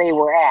and where they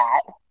were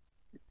at.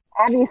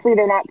 Obviously,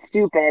 they're not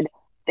stupid.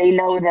 They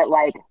know that,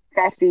 like,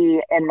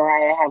 Fessy and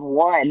Mariah have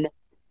won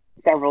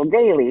several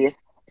dailies,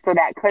 so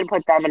that could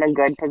put them in a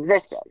good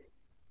position.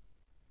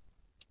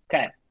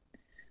 Okay.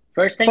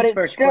 First things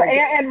first. Still,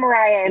 and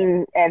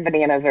Mariah and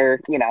Bananas are,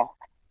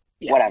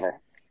 whatever.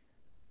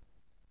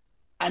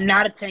 I'm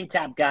not a tank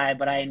top guy,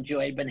 but I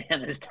enjoy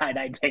Bananas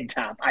tie-dye tank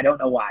top. I don't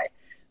know why.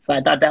 So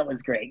I thought that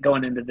was great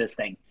going into this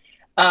thing.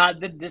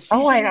 The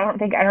decision, I don't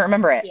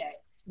remember it. Yeah,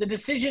 the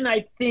decision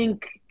I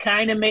think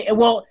kind of made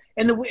well,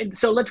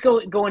 so let's go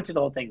into the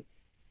whole thing.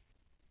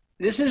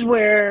 This is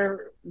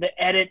where the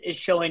edit is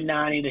showing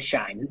Nani to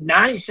shine.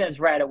 Nani says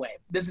right away,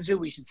 "This is who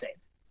we should save,"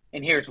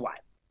 and here's why.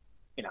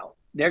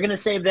 They're going to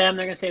save them.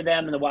 They're going to save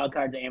them, and the wild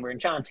card to Amber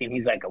and Chauncey. And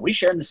he's like, "Are we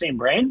sharing the same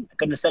brain? I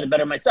couldn't have said it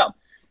better myself."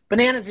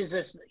 Bananas is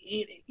just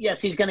yes,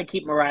 he's going to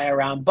keep Mariah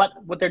around, but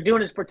what they're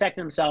doing is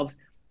protecting themselves,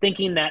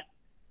 thinking that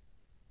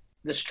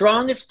the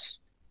strongest,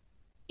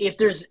 if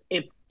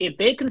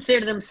they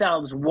consider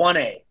themselves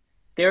 1A,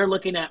 they're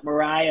looking at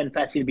Mariah and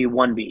Fessy to be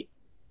 1B.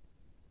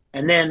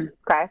 And then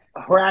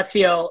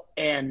Horacio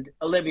and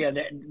Olivia,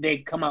 they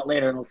come out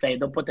later and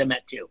they'll put them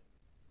at 2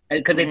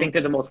 because they think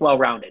they're the most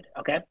well-rounded,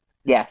 okay?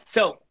 Yes.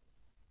 So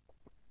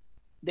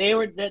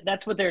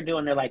that's what they're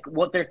doing. They're like,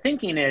 what they're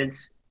thinking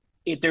is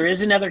if there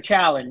is another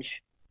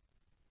challenge,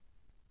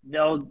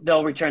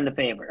 they'll return the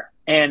favor.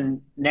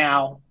 And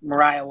now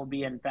Mariah will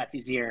be in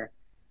Fessy's ear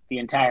the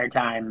entire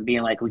time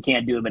being like, we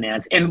can't do a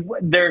Bananas. And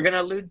they're going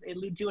to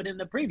allude to it in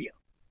the preview.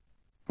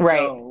 Right.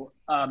 So,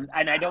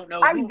 and I don't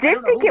know. I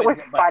did think it was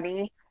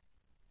funny.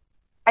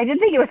 I did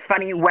think it was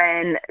funny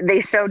when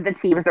they showed the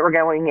teams that were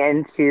going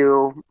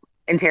into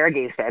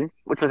interrogation,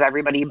 which was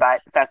everybody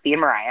but Fessy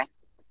and Mariah.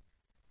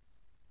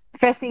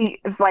 Fessy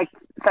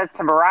says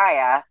to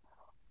Mariah,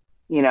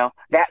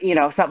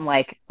 something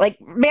like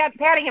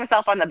patting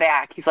himself on the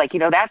back. He's like,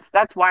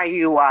 that's why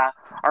you are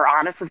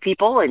honest with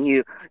people and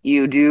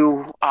you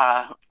do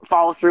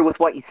follow through with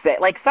what you say,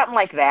 like something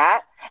like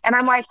that. And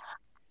I'm like,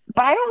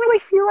 But I don't really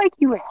feel like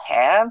you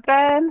have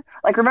been.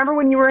 Like, remember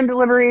when you were in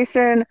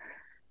deliberation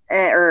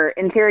or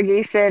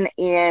interrogation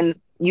and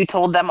you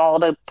told them all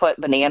to put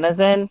bananas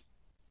in?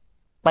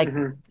 Like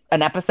Hmm.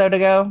 an episode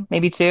ago,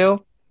 maybe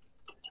two?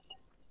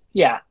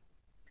 Yeah,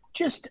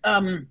 just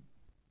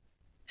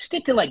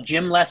stick to like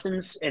gym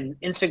lessons and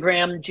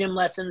Instagram gym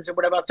lessons or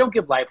whatever else. Don't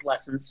give life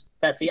lessons,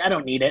 Bessie. I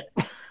don't need it,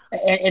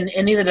 and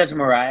neither does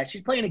Mariah.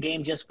 She's playing a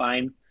game just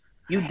fine.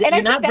 And I You're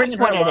think not that's bringing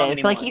her what it along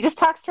is. Like, he anymore. just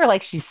talks to her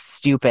like she's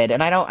stupid,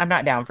 and I'm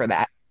not down for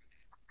that.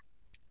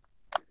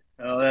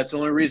 Oh, that's the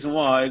only reason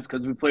why is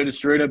because we played a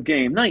straight up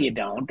game. No, you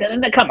don't.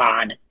 Come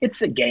on,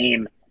 it's a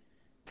game.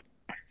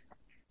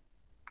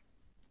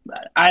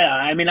 But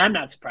I mean, I'm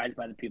not surprised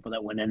by the people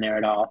that went in there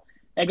at all.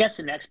 I guess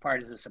the next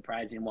part is the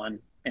surprising one,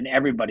 and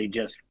everybody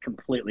just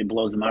completely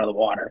blows them out of the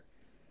water.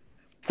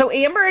 So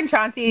Amber and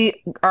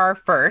Chauncey are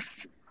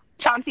first.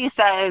 Chauncey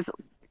says,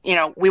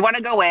 we want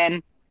to go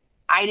in.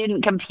 I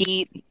didn't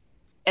compete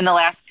in the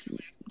last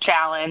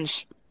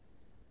challenge.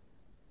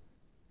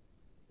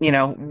 We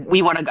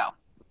want to go.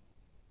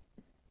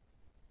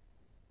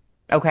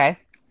 Okay.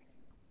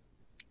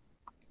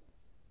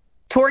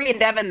 Tori and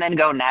Devin then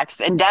go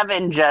next, and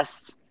Devin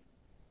just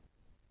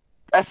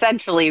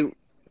essentially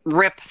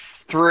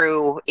rips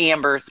through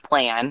Amber's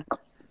plan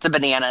to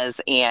Bananas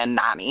and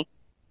Nani.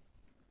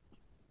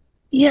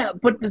 Yeah,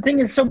 but the thing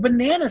is, so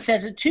Banana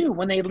says it too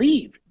when they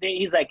leave.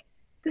 He's like,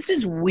 this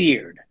is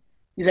weird.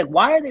 He's like,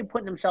 why are they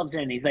putting themselves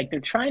in? He's like, they're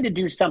trying to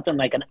do something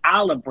like an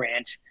olive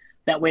branch.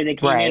 That way they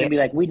came in and Right. be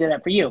like, we did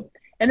that for you.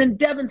 And then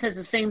Devin says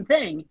the same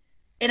thing.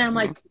 And I'm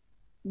like,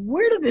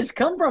 where did this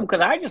come from?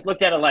 Because I just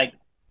looked at it like,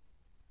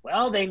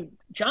 well,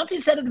 Chauncey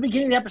said at the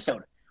beginning of the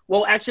episode.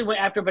 Well, actually,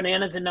 after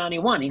Bananas and Nani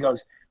won, he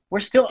goes,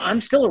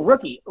 I'm still a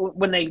rookie.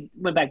 When they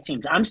went back to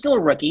teams, I'm still a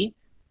rookie.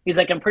 He's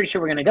like, I'm pretty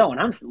sure we're going to go. And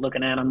I'm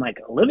looking at him like,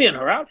 Olivia and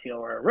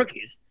Horacio are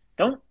rookies.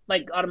 Don't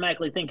like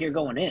automatically think you're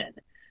going in.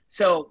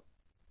 So,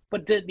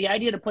 but the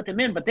idea to put them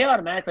in, but they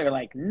automatically are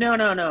like, no,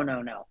 no, no,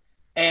 no, no.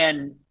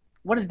 And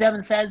what does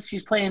Devin says?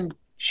 She's playing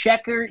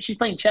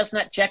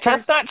chestnut checkers.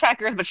 Chestnut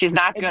checkers, but she's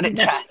not good at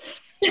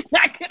chess. She's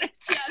not good at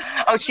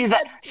chess. Oh, she's a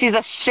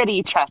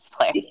shitty chess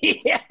player.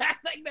 Yeah, I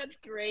think that's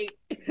great.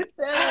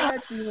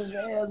 That's even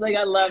like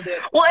I loved it.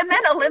 Well, and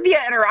then Olivia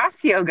and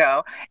Horacio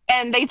go,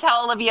 and they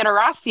tell Olivia and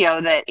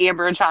Horacio that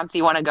Amber and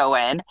Chauncey want to go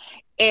in,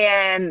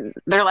 and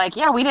they're like,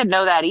 "Yeah, we didn't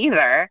know that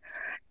either."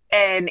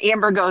 And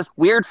Amber goes,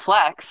 "Weird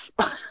flex."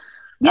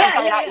 Yeah,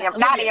 sorry,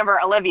 not Amber.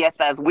 Olivia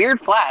says, "Weird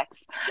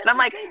flex," and I'm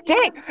like,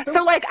 "Dang!"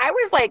 So I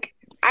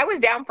was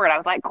down for it. I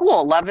was like,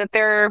 "Cool, love that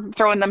they're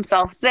throwing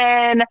themselves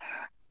in."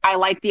 I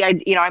like the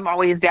idea. I'm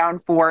always down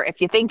for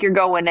if you think you're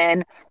going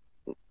in,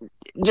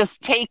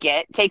 just take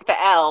the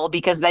L,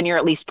 because then you're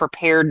at least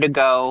prepared to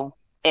go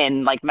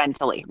in, like,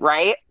 mentally,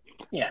 right?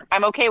 Yeah.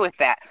 I'm okay with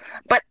that.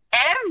 But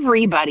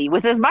everybody,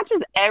 with as much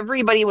as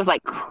everybody was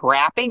like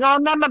crapping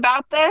on them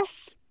about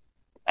this,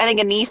 I think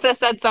Anissa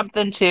said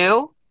something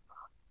too.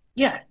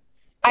 Yeah.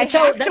 I have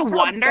to how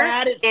wonder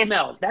bad it if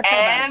smells. That's how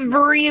bad it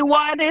smells.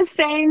 everyone is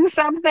saying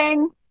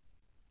something.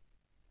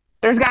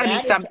 There's got to be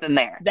That is- something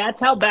there.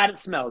 That's how bad it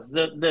smells.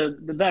 The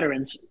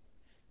veterans,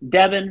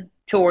 Devin,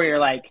 Tori are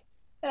like,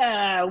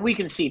 we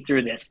can see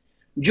through this.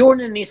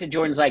 Jordan and Nisa,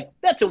 Jordan's like,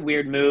 that's a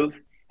weird move.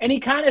 And he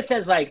kind of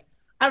says, like,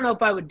 I don't know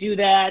if I would do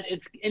that.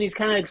 And he's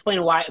kind of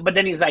explaining why. But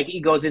then he's like, he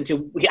goes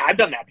into, yeah, I've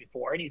done that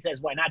before. And he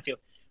says, why not to?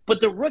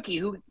 But the rookie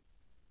who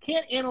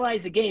can't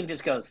analyze the game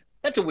just goes,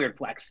 that's a weird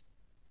flex.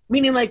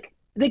 Meaning, like,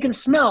 they can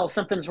smell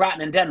something's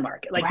rotten in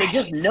Denmark. Like, They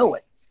just know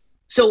it.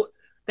 So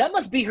that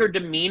must be her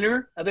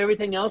demeanor of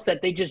everything else,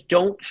 that they just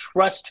don't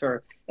trust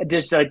her. And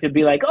just like to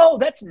be like, oh,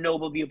 that's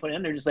noble of you to put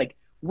in. They're just like,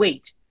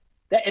 wait.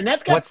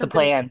 That's got What's the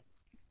plan?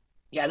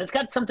 Yeah, that's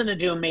got something to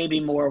do maybe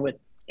more with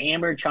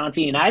Amber,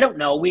 Chauncey, and I don't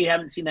know. We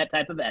haven't seen that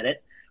type of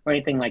edit or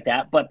anything like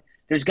that. But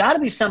there's got to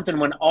be something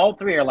when all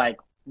three are like,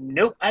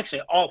 nope,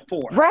 actually all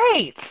four.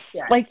 Right.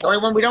 Yeah, like, the only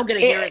one we don't get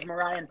to hear is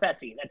Mariah and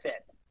Fessy. That's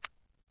it.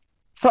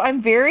 So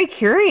I'm very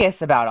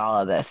curious about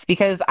all of this,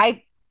 because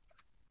I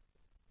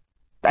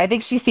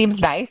think she seems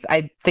nice.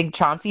 I think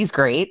Chauncey's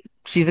great.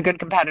 She's a good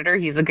competitor.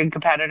 He's a good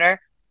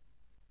competitor.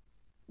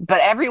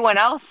 But everyone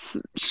else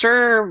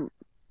sure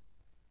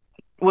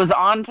was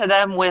on to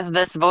them with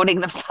this voting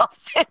themselves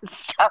in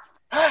stuff,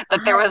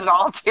 that there was an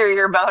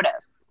ulterior motive.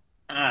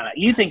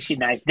 You think she's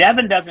nice.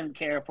 Devin doesn't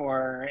care for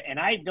her, and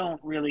I don't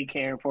really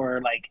care for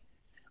her, like,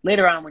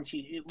 later on when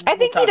I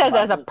think he does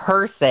as a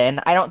person.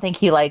 I don't think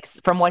he likes,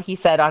 from what he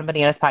said on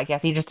Bananas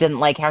podcast, he just didn't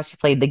like how she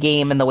played the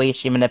game and the way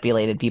she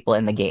manipulated people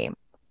in the game.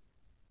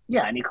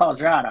 Yeah, and he calls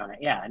her out on it.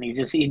 Yeah,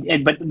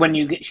 and but when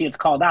she gets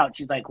called out,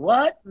 she's like,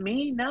 "What?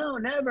 Me? No,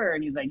 never."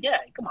 And he's like, "Yeah,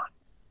 come on."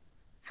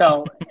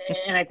 So,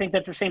 and I think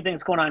that's the same thing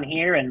that's going on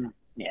here. And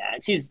yeah,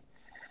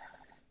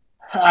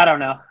 I don't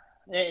know.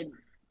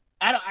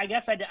 I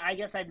guess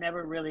I'd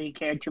never really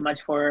cared too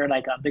much for her,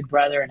 like a Big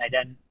Brother, and I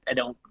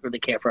don't really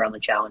care for her on the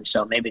challenge.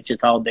 So maybe it's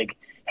just all a big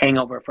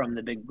hangover from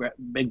the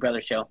Big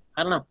Brother show.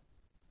 I don't know.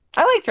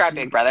 I liked her on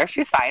Big Brother.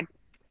 She's fine.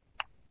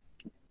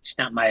 She's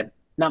not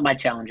my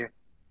challenger.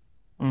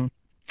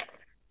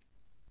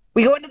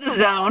 We go into the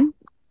zone.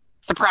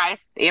 Surprise,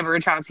 Amber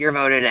and Chauncey are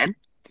voted in.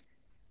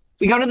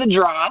 We go to the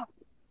draw,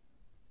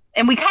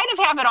 and we kind of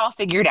have it all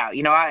figured out.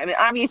 You know, I mean,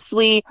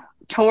 obviously,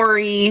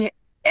 Tori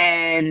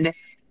and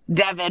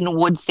Devin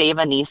would save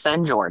Aneesa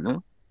and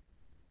Jordan.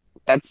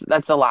 That's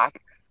a lock.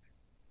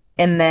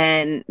 And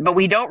then, but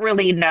we don't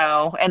really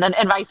know, and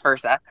vice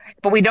versa.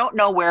 But we don't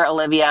know where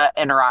Olivia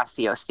and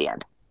Horacio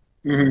stand.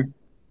 Mm-hmm.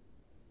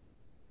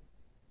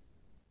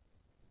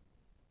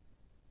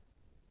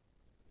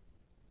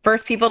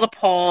 First people to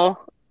pull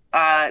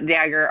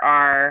Dagger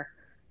are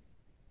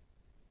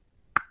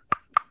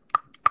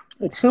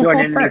it's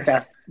Jordan and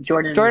Aneesa.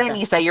 Jordan and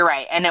Aneesa, you're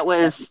right. And it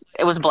was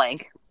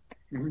blank.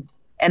 Mm-hmm.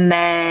 And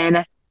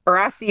then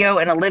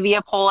Horacio and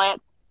Olivia pull it,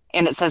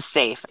 and it says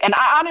safe. And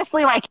I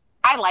honestly,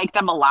 I like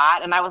them a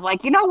lot. And I was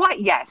like, you know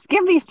what? Yes,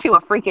 give these two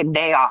a freaking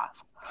day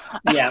off.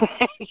 Yeah,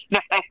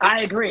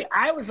 I agree.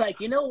 I was like,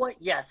 you know what?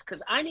 Yes,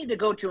 because I need to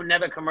go to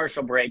another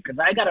commercial break because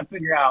I got to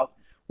figure out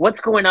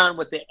what's going on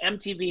with the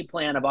MTV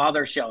plan of all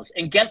their shows.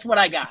 And guess what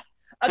I got?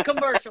 A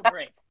commercial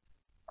break.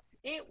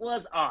 It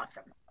was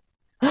awesome.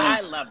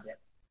 I loved it.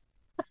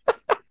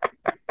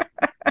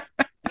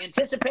 The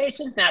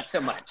anticipation, not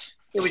so much.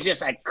 It was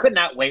just I could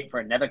not wait for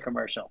another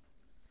commercial.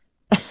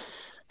 Do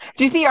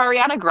you see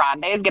Ariana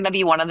Grande is going to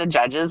be one of the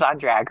judges on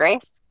Drag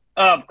Race?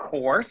 Of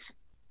course.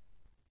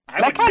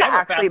 That kind of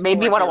actually made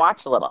me want to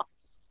watch a little.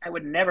 I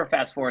would never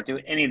fast forward through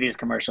any of these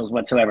commercials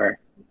whatsoever.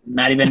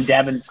 Not even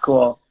Devin's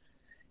cool.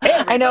 Hey,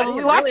 I know, when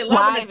we watch really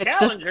live, it's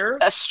just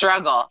a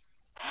struggle.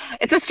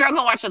 It's a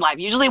struggle watching live.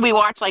 Usually we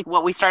watch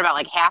what we start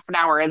about half an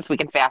hour in so we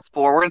can fast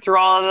forward through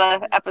all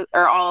of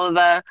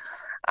the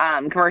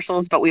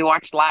commercials, but we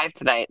watched live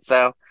tonight,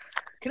 so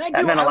can I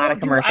do a lot of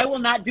commercials? I will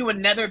not do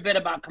another bit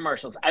about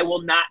commercials. I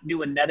will not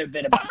do another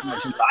bit about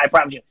commercials. I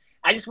promise you.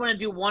 I just want to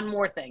do one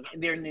more thing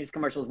during these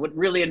commercials. What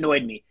really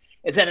annoyed me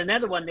is that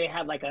another one, they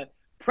had a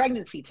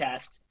pregnancy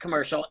test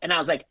commercial. And I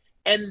was like,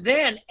 and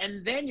then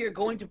you're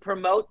going to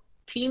promote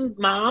Teen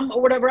Mom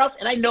or whatever else.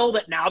 And I know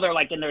that now they're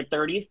in their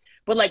 30s,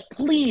 but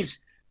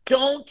please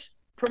don't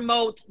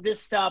promote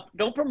this stuff.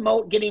 Don't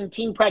promote getting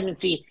teen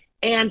pregnancy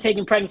and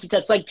taking pregnancy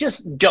tests.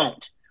 Just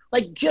don't.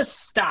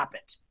 Just stop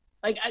it.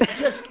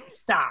 Just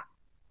stop.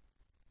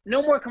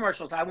 No more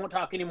commercials. I won't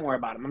talk anymore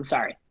about them. I'm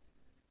sorry.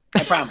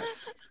 I promise.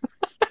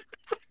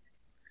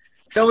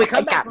 So we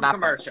come back from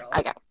commercial.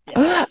 I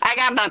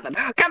got nothing.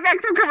 Come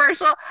back from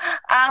commercial.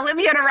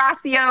 Olivia and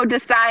Horacio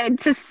decide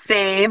to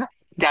save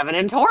Devin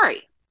and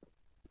Tori.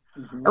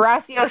 Mm-hmm.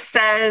 Horacio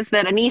says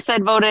that Aneesa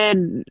had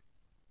voted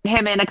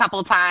him in a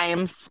couple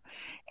times,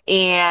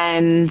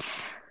 and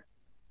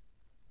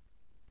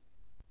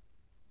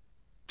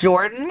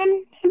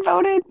Jordan had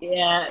voted.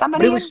 Yeah,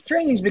 somebody. But it was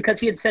strange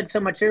because he had said so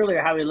much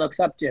earlier how he looks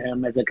up to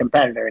him as a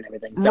competitor and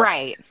everything. So.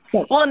 Right.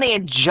 Well, and they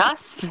had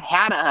just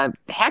had a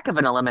heck of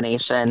an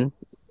elimination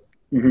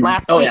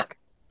last week.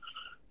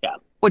 Yeah.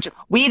 Which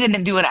we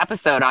didn't do an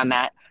episode on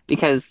that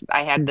because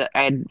I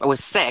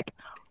was sick.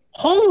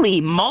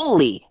 Holy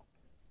moly!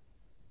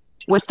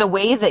 With the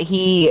way that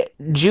he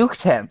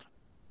juked him,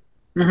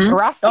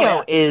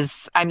 Horacio is.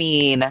 I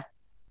mean,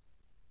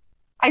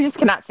 I just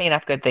cannot say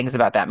enough good things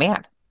about that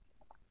man.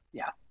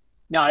 Yeah.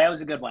 No, that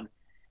was a good one.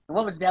 And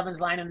what was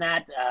Devin's line in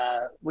that?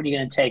 What are you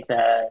going to take,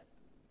 the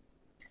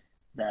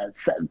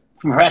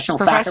professional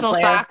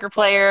soccer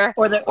player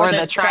or the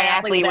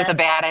triathlete with a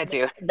bad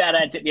attitude? Bad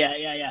attitude.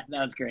 Yeah.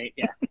 That was great.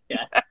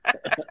 Yeah.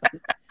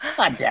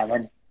 Not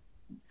Devin.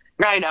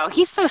 I know.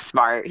 He's so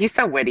smart. He's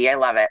so witty. I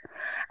love it.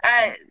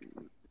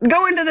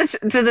 Go into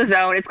the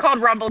zone. It's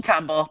called Rumble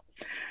Tumble.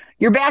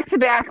 You're back to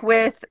back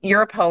with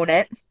your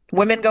opponent.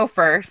 Women go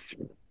first.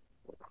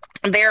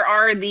 There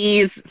are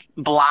these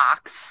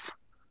blocks.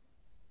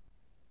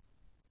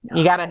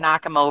 You got to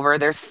knock them over.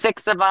 There's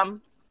 6 of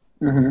them.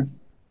 Mm-hmm.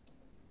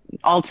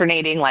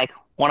 Alternating,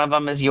 one of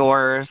them is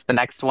yours, the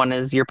next one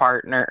is your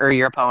partner or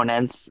your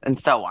opponent's, and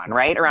so on,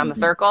 right? Around the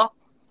circle.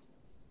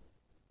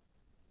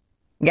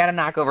 You got to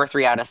knock over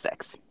 3 out of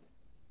 6.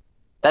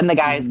 Then the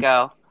guys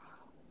go.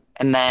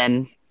 And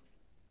then,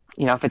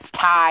 if it's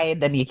tied,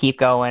 then you keep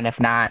going. If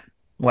not,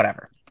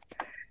 whatever.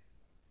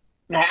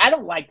 Now, I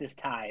don't like this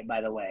tie,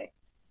 by the way.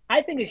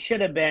 I think it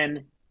should have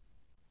been,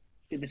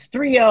 if it's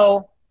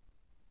 3-0,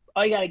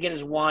 all you got to get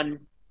is 1.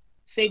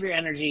 Save your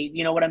energy.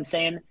 You know what I'm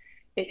saying?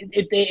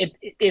 If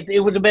it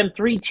would have been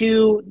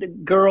 3-2, the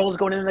girls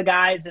going into the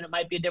guys, then it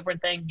might be a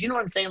different thing. Do you know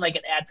what I'm saying?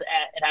 It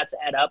has to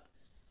add up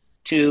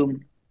to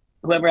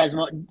whoever has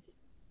more.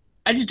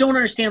 I just don't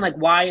understand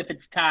why if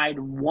it's tied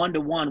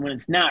 1-1 when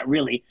it's not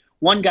really.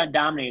 One got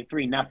dominated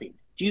 3-0.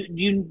 Do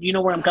you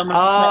know where I'm coming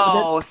from?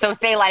 Oh, so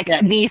say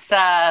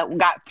Aneesa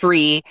got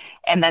 3,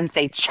 and then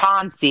say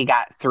Chauncey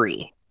got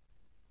 3.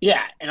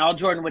 Yeah, and all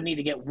Jordan would need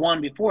to get 1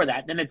 before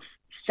that. Then it's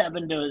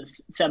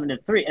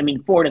 7-3. I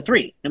mean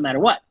 4-3, no matter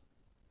what.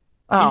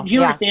 Oh, do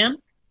you understand?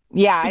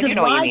 Yeah, I do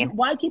know what you mean.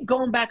 Why keep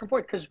going back and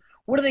forth? Because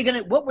what were they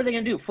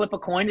gonna do? Flip a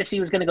coin to see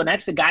who's gonna go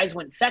next? The guys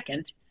went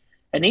second.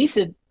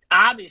 Aneesa,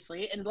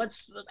 obviously, and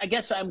I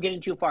guess I'm getting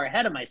too far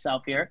ahead of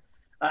myself here,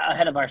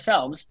 ahead of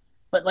ourselves.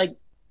 But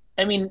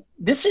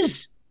this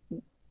is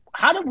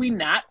how did we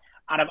not,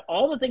 out of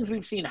all the things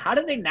we've seen, how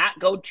did they not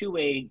go to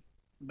a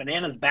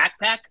Bananas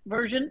backpack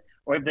version?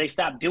 Or if they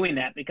stopped doing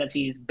that because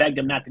he's begged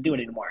them not to do it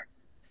anymore?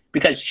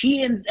 Because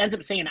she ends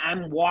up saying,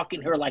 I'm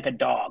walking her like a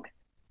dog.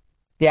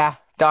 Yeah,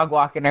 dog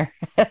walking her.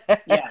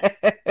 Yeah.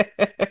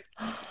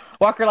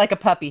 Walk her like a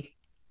puppy.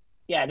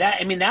 Yeah,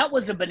 that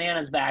was a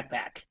Bananas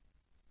backpack.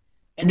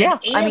 And Yeah,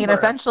 Amber,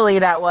 essentially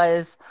that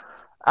was...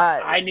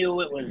 I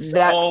knew it was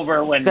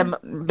over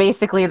when...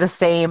 basically the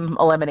same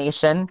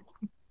elimination,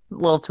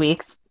 little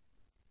tweaks.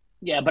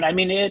 Yeah, but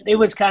it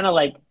was kind of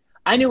like...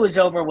 I knew it was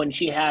over when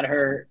she had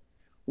her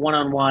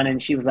one-on-one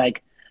and she was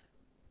like,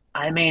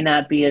 I may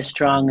not be as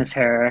strong as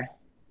her,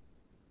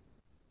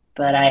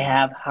 but I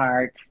have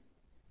heart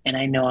and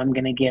I know I'm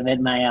going to give it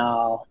my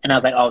all. And I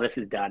was like, oh, this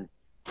is done.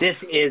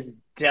 This is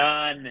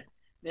done.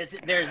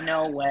 There's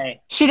no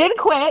way. She didn't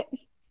quit.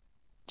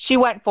 She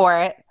went for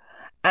it.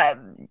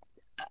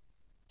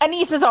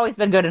 Aneesa has always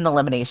been good in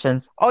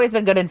eliminations, always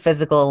been good in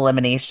physical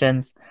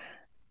eliminations.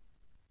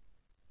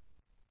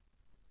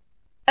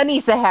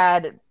 Aneesa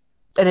had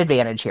an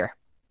advantage here.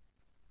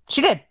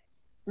 She did.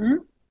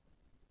 Mm-hmm.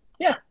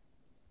 Yeah.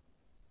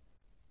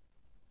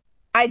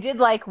 I did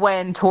like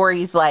when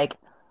Tori's like,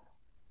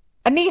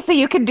 Aneesa,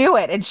 you can do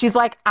it. And she's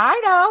like,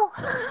 I know.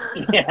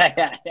 Yeah.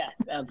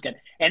 That was good.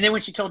 And then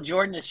when she told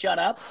Jordan to shut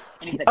up,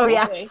 and he's like, oh,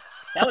 yeah. Okay.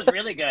 That was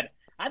really good.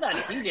 I thought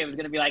TJ was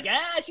going to be like,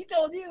 she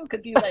told you.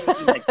 Because he's like,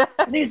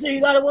 Aneesa, you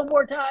got it one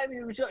more time.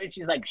 And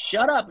she's like,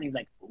 shut up. And he's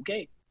like,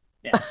 okay.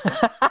 Yeah.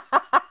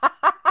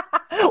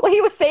 Well, he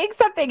was saying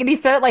something, and he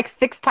said it like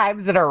 6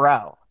 times in a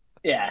row.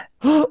 Yeah.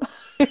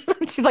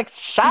 She's like,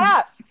 shut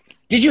up.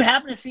 Did you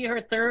happen to see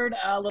her third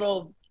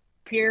little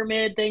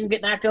pyramid thing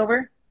get knocked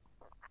over?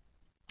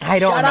 I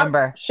don't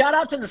remember. Shout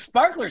out to the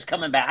sparklers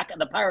coming back and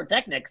the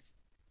pyrotechnics.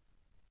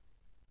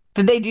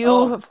 Did they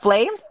do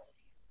flames?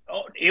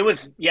 Oh, it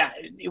was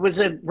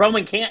a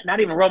Roman candle, not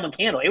even Roman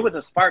candle. It was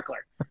a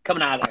sparkler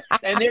coming out of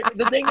there. And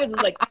the thing is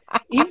like,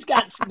 he's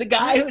got the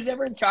guy who's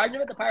ever in charge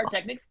of it, the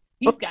pyrotechnics.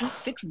 He's got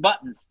 6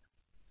 buttons,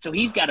 so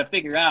he's got to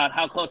figure out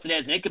how close it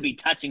is, and it could be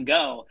touch and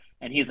go.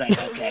 And he's like,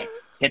 okay,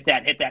 hit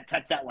that,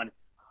 touch that one.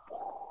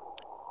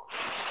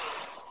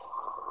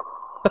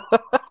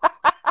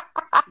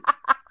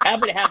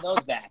 Happy to have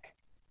those back.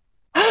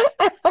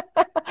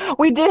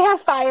 We did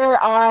have fire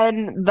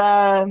on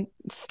the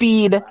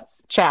speed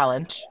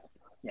challenge.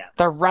 Yeah.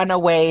 The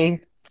runaway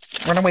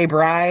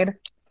bride.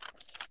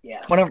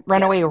 Yeah.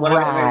 Runaway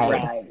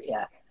ride.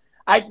 Yeah.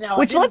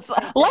 Which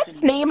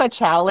let's name a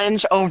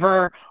challenge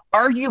over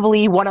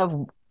arguably one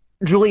of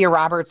Julia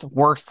Roberts'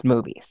 worst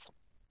movies.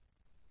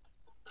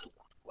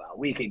 Well,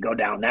 we could go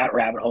down that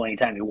rabbit hole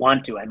anytime you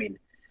want to.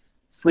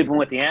 Sleeping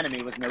with the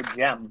Enemy was no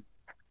gem.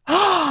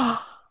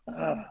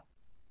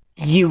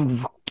 You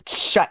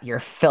shut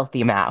your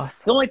filthy mouth.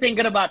 The only thing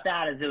good about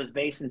that is it was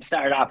based and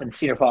started off in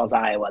Cedar Falls,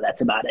 Iowa.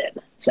 That's about it.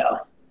 So,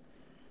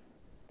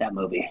 that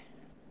movie.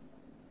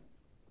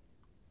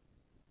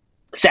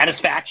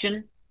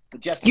 Satisfaction.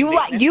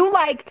 You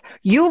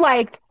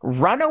liked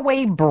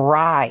Runaway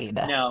Bride.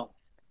 No,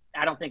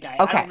 I don't think I.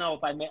 Okay. I don't know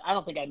if I made. I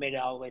don't think I made it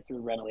all the way through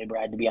Runaway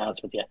Bride. To be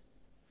honest with you.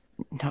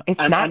 No,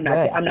 it's not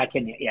good. I'm not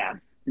kidding you. Yeah.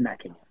 I'm not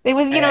kidding. It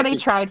was, they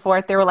tried for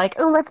it. They were like,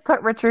 oh, let's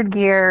put Richard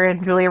Gere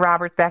and Julia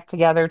Roberts back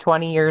together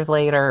 20 years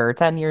later or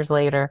 10 years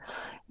later.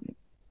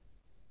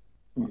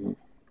 Mm-hmm.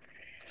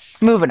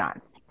 Moving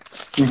on.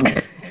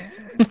 Mm-hmm.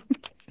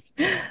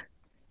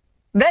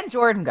 Then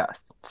Jordan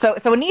goes. So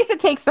Aneesa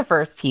takes the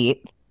first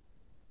heat.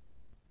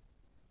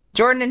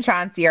 Jordan and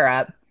Chauncey are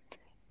up.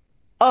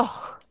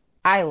 Oh,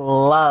 I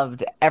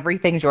loved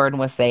everything Jordan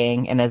was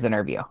saying in his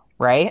interview,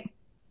 right?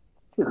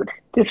 Dude,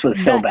 this was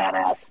so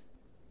badass.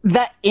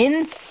 The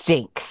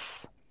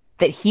instincts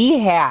that he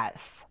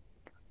has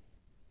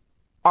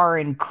are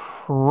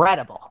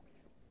incredible.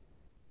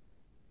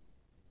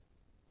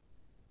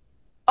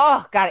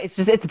 Oh, God,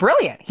 it's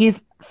brilliant.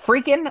 He's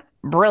freaking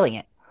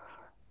brilliant.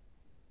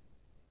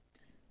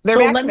 They're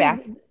back to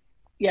back.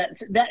 Yeah,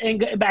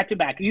 and back to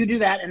back. You do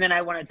that, and then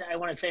I want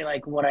to say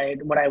like what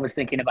I was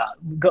thinking about.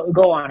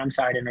 Go on. I'm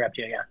sorry to interrupt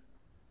you. Yeah.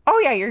 Oh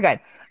yeah, you're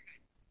good.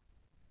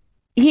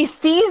 He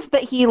sees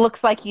that he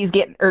looks like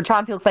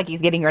Chauncey looks like he's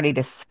getting ready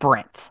to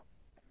sprint.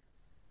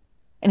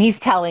 And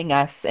he's telling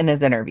us in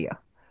his interview.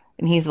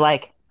 And he's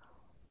like,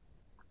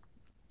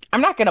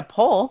 I'm not going to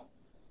pull.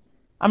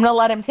 I'm going to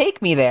let him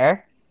take me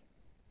there.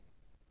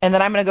 And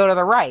then I'm going to go to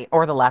the right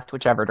or the left,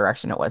 whichever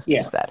direction it was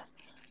he said,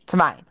 to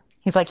mine.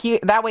 He's like,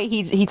 that way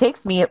he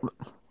takes me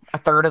a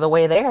third of the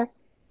way there.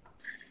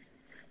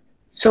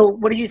 So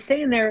what are you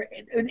saying there?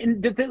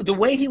 The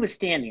way he was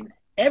standing,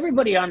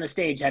 everybody on the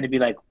stage had to be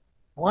like,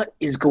 what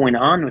is going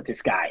on with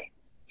this guy?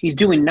 He's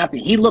doing nothing.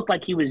 He looked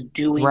like he was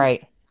doing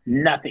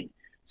nothing.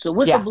 So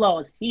whistle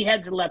blows, he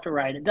heads to left or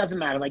right. It doesn't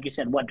matter, like you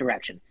said, what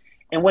direction.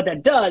 And what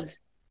that does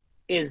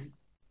is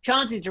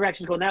Chauncey's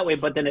direction is going that way,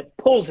 but then it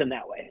pulls him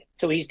that way.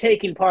 So he's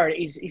taking part.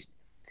 He's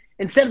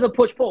instead of the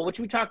push-pull, which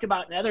we talked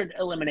about in other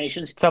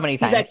eliminations, so many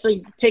times. He's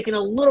actually taken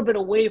a little bit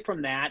away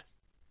from that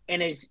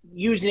and is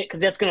using it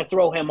because that's going to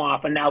throw him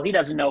off. And now he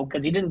doesn't know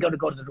because he didn't go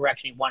to the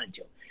direction he wanted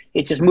to.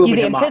 It's just moving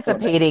him off. He's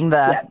anticipating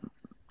the,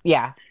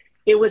 yeah.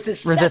 It was his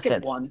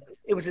second one.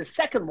 It was his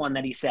second one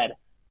that he said,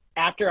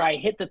 after I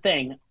hit the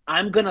thing,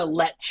 I'm going to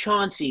let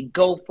Chauncey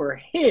go for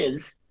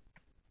his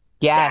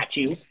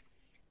statues.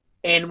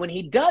 And when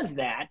he does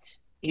that,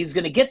 he's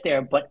going to get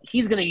there, but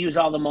he's going to use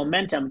all the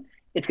momentum.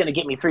 It's going to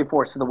get me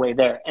 3/4 of the way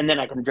there, and then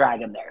I can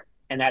drag him there.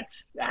 And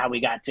that's how we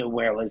got to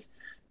where it was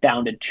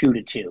down to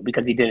 2-2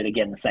 because he did it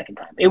again the second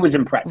time. It was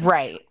impressive.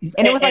 Right.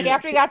 And it was like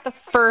after he got the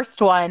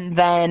first one,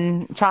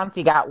 then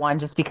Chauncey got one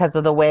just because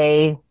of the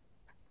way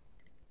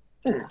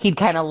he'd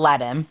kind of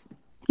let him.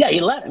 Yeah, he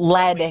let him.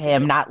 Led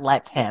him, not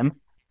let him.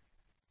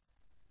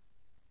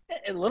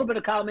 A little bit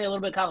of column A, a little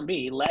bit of column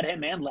B. He led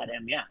him and let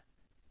him, yeah.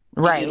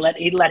 Right.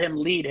 He let him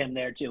lead him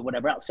there too,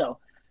 whatever else. So,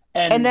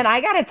 and then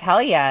I got to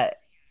tell you,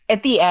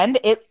 at the end,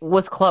 it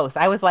was close.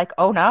 I was like,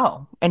 oh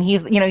no. And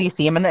he's, you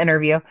see him in the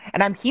interview,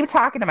 and I'm keep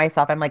talking to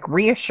myself. I'm like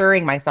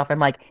reassuring myself. I'm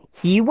like,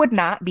 he would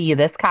not be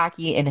this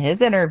cocky in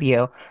his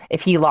interview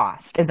if he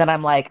lost. And then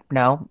I'm like,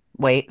 no,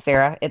 wait,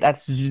 Sarah,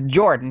 that's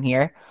Jordan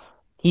here.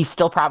 He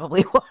still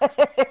probably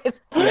would.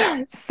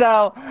 Yeah.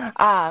 So,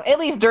 at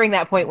least during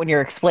that point when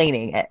you're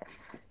explaining it.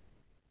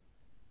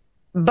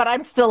 But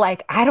I'm still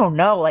like, I don't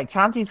know. Like,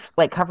 Chauncey's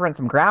like covering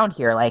some ground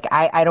here. Like,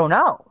 I don't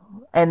know.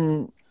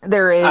 And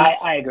there is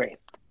I agree.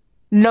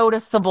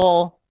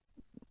 Noticeable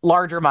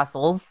larger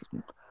muscles.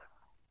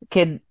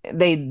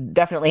 They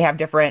definitely have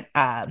different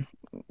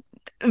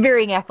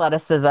varying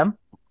athleticism.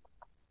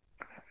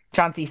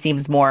 Chauncey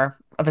seems more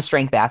of a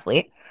strength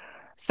athlete.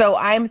 So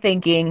I'm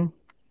thinking,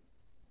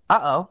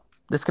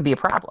 this could be a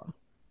problem.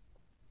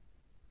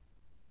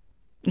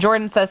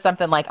 Jordan says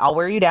something like, I'll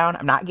wear you down.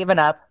 I'm not giving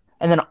up.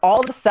 And then all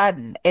of a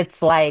sudden,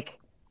 it's like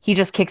he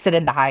just kicks it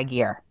into high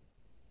gear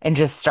and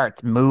just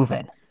starts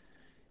moving.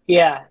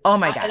 Yeah. Oh,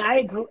 my God. And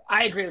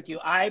I agree with you.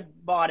 I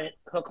bought it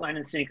hook, line,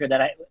 and sinker.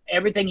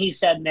 Everything he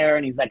said in there,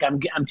 and he's like,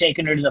 I'm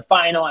taking her to the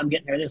final. I'm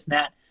getting her this and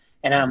that.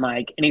 And I'm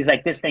like, and he's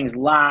like, this thing's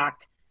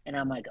locked. And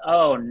I'm like,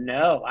 oh,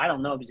 no, I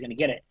don't know if he's going to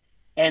get it.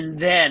 And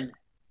then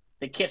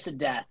the kiss of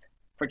death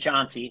for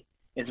Chauncey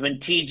is when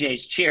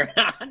TJ's cheering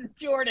on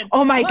Jordan.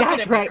 Oh, my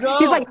God, right.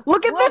 He's like,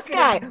 look at this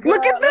guy.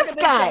 Look at this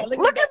guy.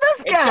 Look at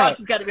this guy. And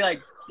Chauncey's got to be like,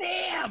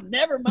 damn,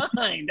 never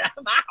mind.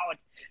 I'm out.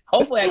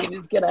 Hopefully I can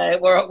just get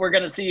we're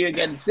going to see you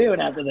again soon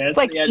after this. It's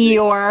like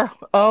Eeyore.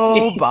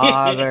 Oh,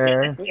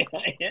 bother.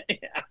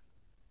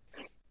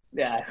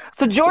 Yeah.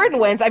 So Jordan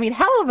wins. I mean,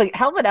 hell of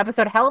an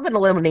episode, hell of an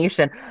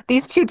elimination.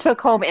 These two took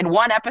home in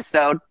one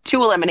episode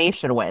 2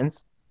 elimination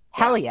wins.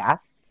 Hell yeah.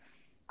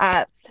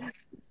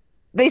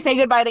 They say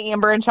goodbye to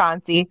Amber and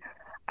Chauncey.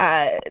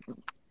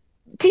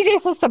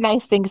 TJ says some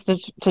nice things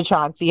to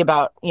Chauncey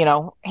about,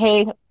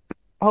 hey,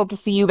 hope to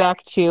see you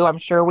back too. I'm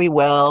sure we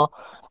will.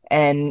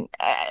 And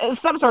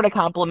some sort of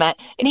compliment.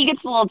 And he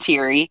gets a little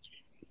teary.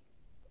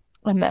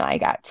 And then I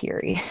got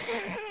teary.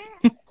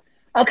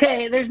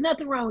 Okay, there's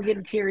nothing wrong with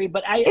getting teary,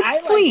 but I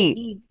sweet.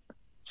 Like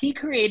he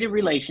created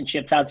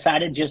relationships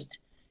outside of just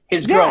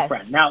his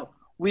girlfriend. Now,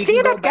 we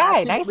stand-up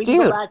guy, nice dude. Can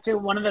go back to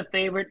one of the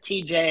favorite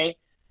TJ,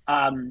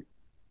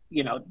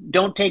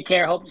 don't take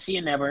care, hope to see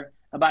you never,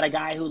 about a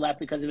guy who left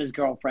because of his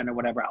girlfriend or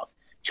whatever else.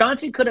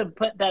 Chauncey could have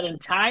put that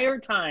entire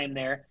time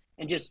there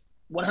and just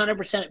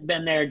 100%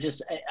 been there.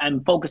 Just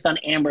I'm focused on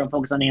Amber.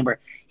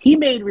 He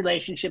made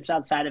relationships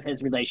outside of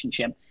his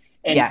relationship.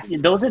 And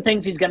those are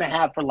things he's going to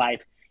have for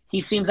life. He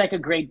seems like a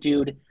great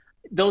dude.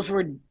 Those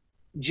were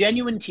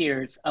genuine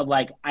tears of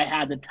like, I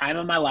had the time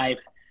of my life.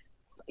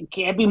 I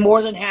can't be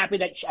more than happy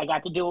that I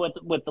got to do it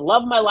with the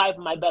love of my life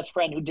and my best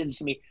friend who did this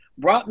to me.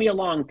 Brought me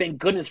along. Thank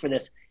goodness for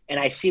this.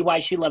 And I see why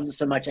she loves it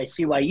so much. I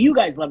see why you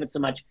guys love it so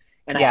much.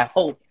 And I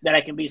hope that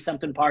I can be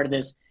something part of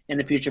this in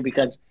the future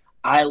because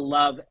I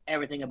love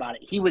everything about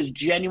it. He was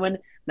genuine.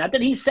 Not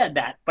that he said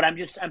that, but I'm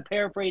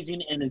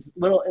paraphrasing in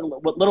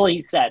what little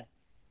he said.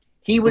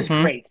 He was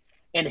great.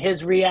 And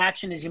his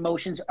reaction, his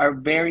emotions are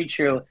very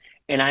true.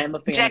 And I am a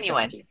fan of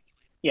Chauncey.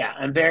 Yeah,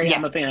 I'm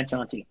a fan of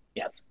Chauncey.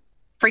 Yes.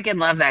 Freaking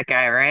love that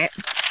guy, right?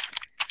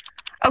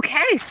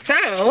 Okay,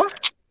 so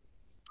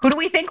who do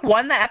we think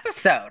won the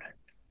episode?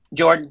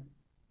 Jordan.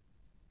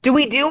 Do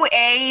we do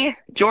a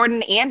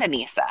Jordan and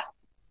Aneesa?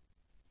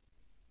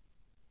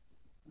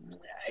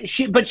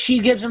 But she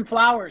gives him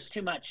flowers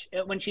too much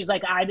when she's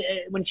like,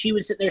 when she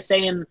was sitting there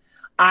saying,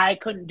 I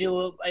couldn't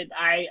do it.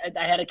 I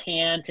had a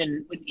can't.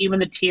 And even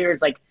the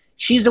tears, like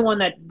she's the one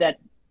that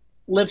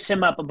lifts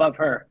him up above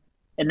her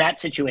in that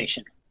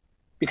situation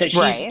because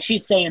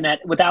she's saying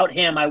that without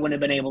him, I wouldn't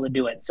have been able to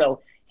do it.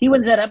 So he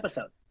wins that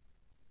episode.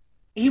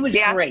 He was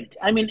great.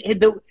 I mean,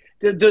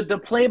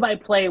 the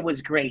play-by-play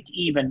was great.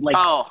 Even like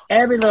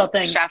every little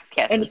thing. Chef's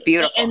kiss was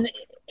beautiful.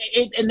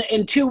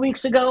 And 2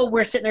 weeks ago,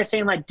 we're sitting there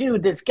saying like,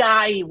 dude, this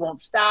guy, he won't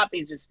stop.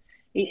 He's just,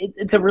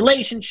 it's a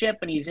relationship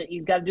and he's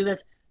got to do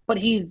this. But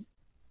you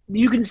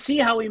can see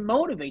how he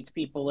motivates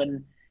people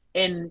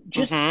and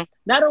just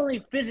not only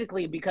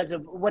physically because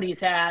of what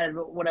he's had and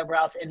whatever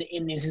else and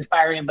he's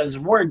inspiring, but his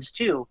words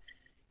too.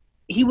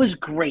 He was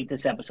great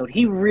this episode.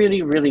 He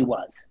really, really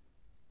was.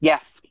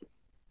 Yes.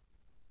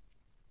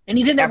 And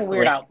he didn't have a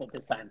weird Absolutely. outfit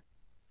this time.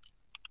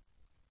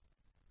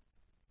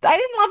 I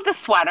didn't love the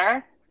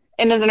sweater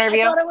in his I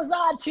interview. thought it was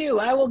odd too.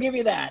 I will give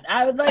you that.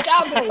 I was like,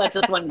 I'm going to let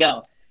this one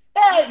go.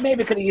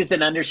 Maybe could have used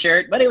an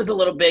undershirt, but it was a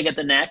little big at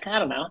the neck. I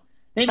don't know.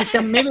 Maybe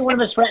one of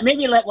his friends,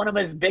 maybe let one of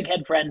his big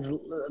head friends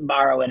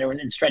borrow it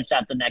and stretch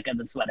out the neck of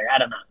the sweater. I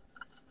don't know.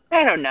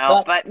 I don't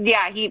know, but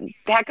yeah,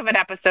 heck of an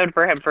episode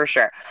for him for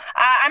sure.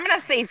 I'm gonna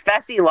say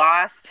Fessy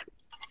lost,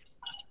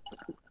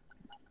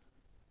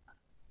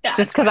 Yeah,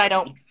 just because I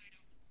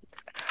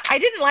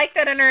didn't like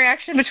that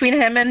interaction between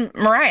him and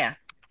Mariah.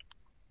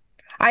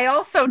 I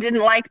also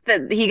didn't like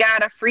that he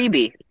got a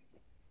freebie.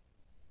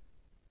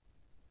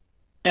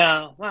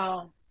 Yeah,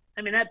 well,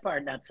 I mean that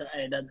part doesn't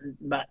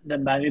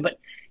bother me, but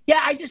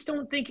yeah, I just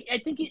don't think. I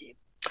think he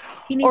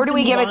needs. Or do to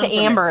we move give it on to from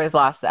Amber as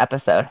lost the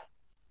episode?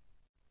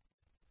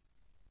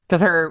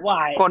 Because her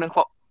Why? quote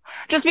unquote,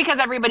 just because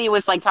everybody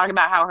was like talking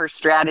about how her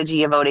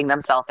strategy of voting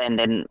themselves in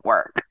didn't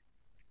work.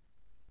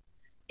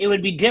 It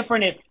would be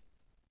different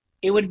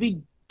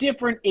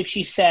if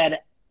she said,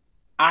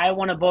 "I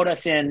want to vote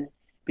us in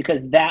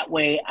because that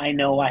way I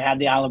know I have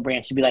the olive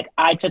branch to be like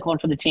I took one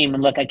for the team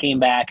and look I came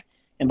back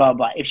and blah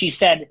blah." If she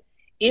said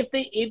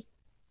if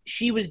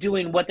she was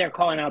doing what they're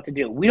calling out to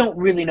do, we don't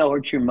really know her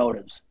true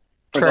motives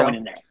for going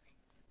in there.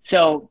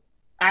 So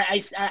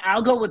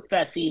I'll go with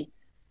Fessy.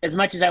 As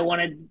much as I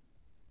wanted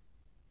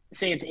to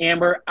say it's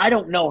Amber, I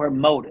don't know her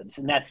motives,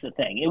 and that's the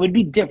thing. It would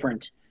be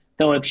different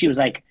though if she was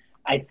like,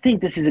 I think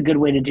this is a good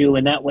way to do,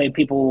 and that way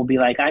people will be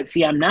like,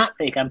 I'm not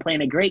fake. I'm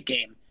playing a great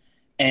game.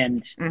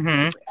 And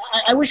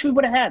I wish we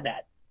would have had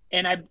that.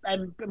 And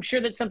I'm sure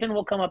that something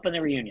will come up in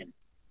the reunion.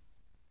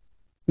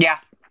 Yeah.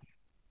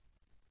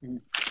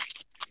 And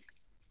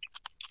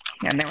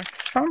there was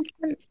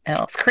something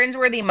else.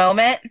 Cringeworthy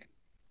moment.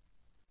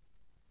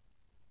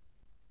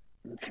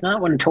 It's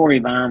not when Tori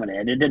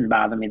vomited. It didn't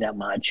bother me that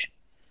much.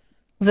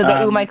 Was it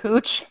the Ooh My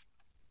Cooch?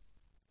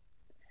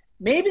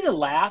 Maybe the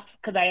laugh,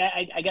 because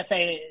I guess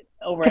I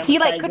overemphasized because he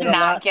could it a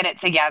not lot. get it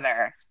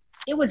together.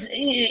 It was.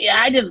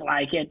 I didn't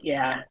like it.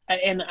 Yeah,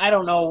 and I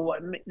don't know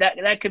what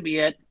that could be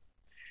it.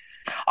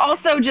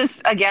 Also,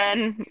 just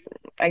again,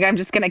 I'm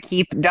just gonna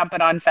keep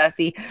dumping on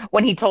Fessy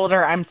when he told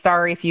her, "I'm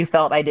sorry if you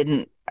felt I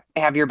didn't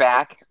have your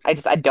back." I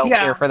don't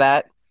care for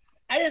that.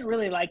 I didn't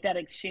really like that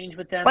exchange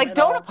with them.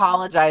 Don't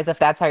apologize if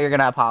that's how you're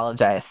gonna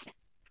apologize.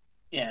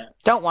 Yeah,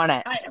 don't want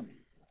it.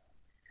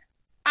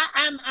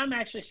 I'm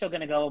actually still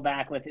gonna go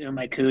back with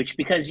my cooch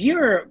because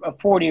you're a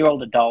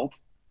 40-year-old adult.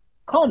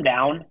 Calm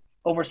down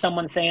over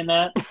someone saying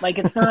that.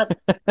 It's not.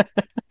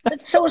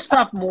 It's so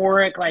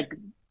sophomoric.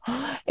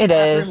 It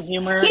is.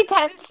 Humor. He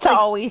tends to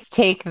always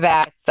take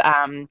that.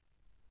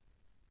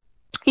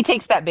 He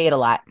takes that bait a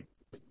lot.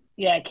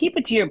 Yeah, keep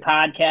it to your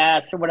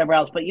podcast or whatever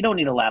else, but you don't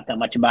need to laugh that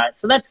much about it.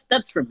 So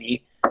that's for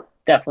me,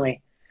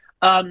 definitely.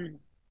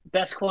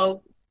 Best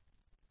quote.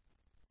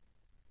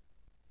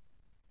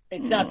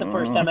 It's not the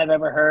first time I've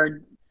ever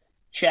heard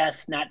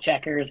chess, not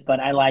checkers, but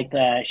I like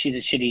she's a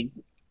shitty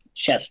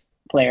chess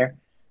player.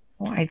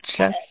 Oh, I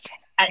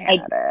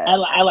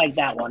like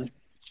that one.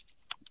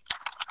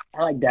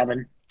 I like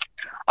Devin.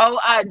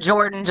 Oh,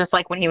 Jordan, just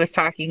like when he was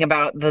talking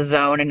about the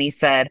zone and he's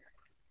talking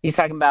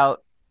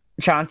about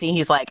Chauncey,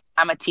 he's like,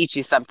 I'm going to teach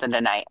you something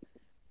tonight.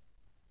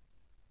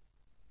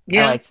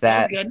 Yeah, I liked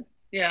that. That was good.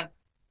 Yeah.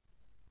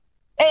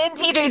 And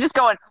TJ just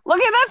going,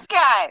 look at this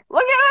guy.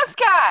 Look at this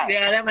guy.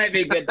 Yeah, that might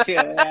be good too.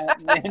 Yeah,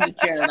 just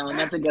cheering on.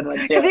 That's a good one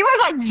too. Because he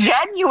was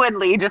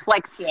genuinely just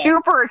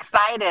super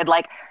excited,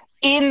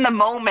 in the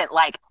moment,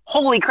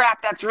 holy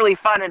crap, that's really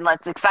fun and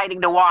that's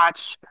exciting to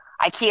watch.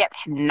 I can't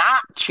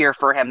not cheer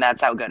for him.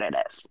 That's how good it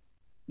is.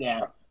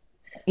 Yeah.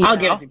 I'll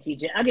give it to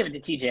TJ. I'll give it to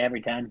TJ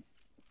every time.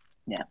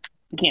 Yeah.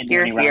 You can't do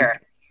any wrong.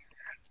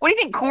 What do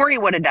you think Corey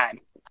would have done?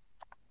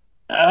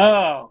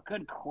 Oh,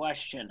 good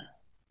question.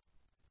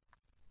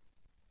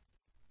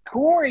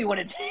 Corey would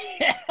have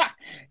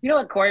you know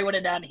what Corey would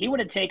have done? He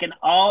would have taken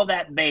all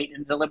that bait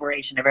and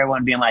deliberation of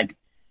everyone being like,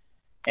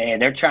 hey,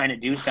 they're trying to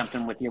do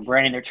something with your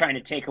brain. They're trying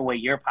to take away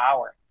your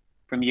power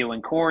from you.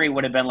 And Corey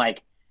would have been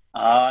like,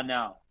 oh,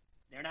 no,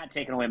 they're not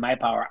taking away my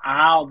power.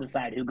 I'll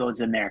decide who goes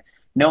in there.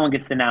 No one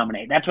gets to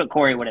nominate. That's what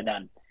Corey would have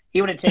done.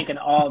 He would have taken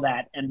all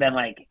that and been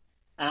like,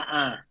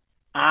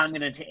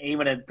 he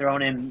would have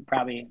thrown in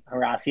probably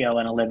Horacio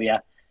and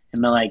Olivia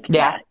and been like,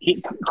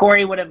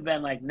 Corey would have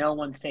been like, no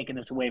one's taking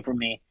this away from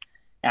me.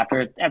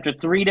 After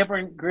 3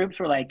 different groups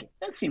were like,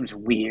 that seems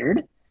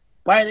weird.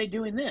 Why are they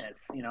doing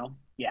this?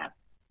 Yeah.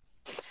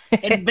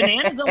 And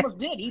Bananas almost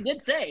did. He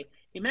did say,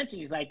 he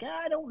mentioned, he's like,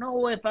 I don't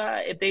know if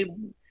they,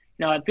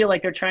 I feel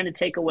like they're trying to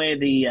take away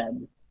the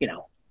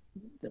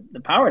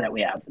power that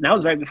we have. And that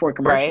was right before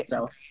commercial. Right.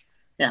 So,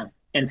 yeah.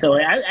 And so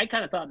I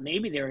kind of thought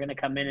maybe they were going to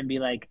come in and be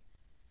like,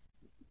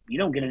 you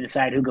don't get to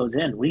decide who goes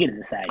in. We get to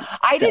decide.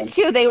 I did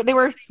too. They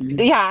were,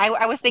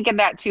 I was thinking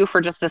that too for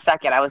just a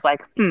second. I was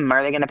like,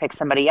 are they going to pick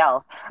somebody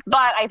else?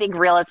 But I think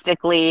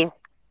realistically,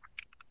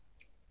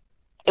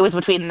 it was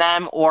between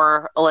them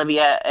or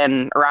Olivia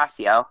and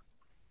Horacio.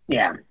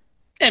 Yeah.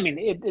 I mean,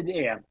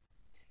 yeah.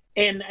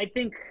 And I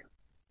think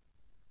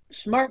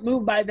Smart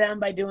move by them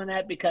by doing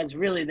that because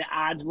really the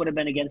odds would have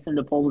been against them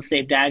to pull the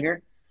safe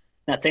dagger.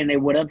 Not saying they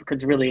would have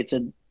because really it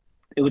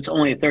was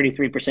only a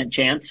 33%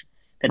 chance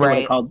that they would have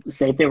Right. called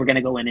safe. They were going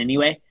to go in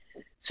anyway.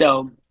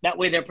 So that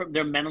way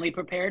they're mentally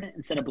prepared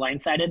instead of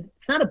blindsided.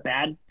 It's not a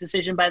bad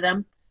decision by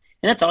them.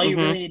 And that's all you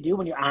Mm-hmm. really need to do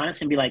when you're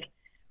honest and be like,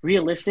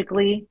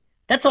 realistically,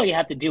 that's all you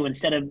have to do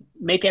instead of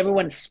make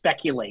everyone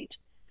speculate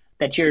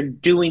that you're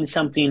doing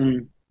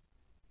something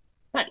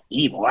not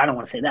evil. I don't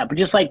want to say that, but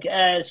just like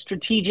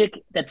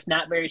strategic. That's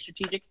not very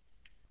strategic.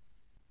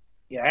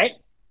 Yeah, right.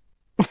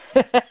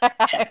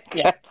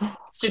 Yeah.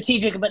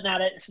 Strategic, but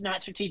it's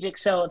not strategic.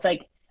 So it's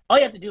like all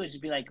you have to do is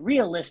just be like,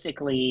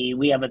 realistically,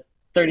 we have a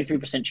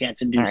 33% chance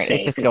to do All right, safe.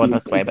 it's just going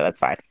this way, but that's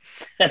fine.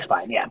 That's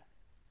fine. Yeah.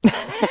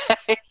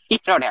 You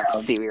don't have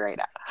to see me right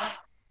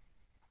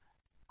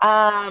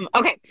now.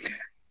 Okay.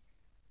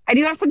 I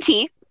do have some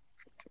tea.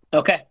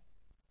 Okay.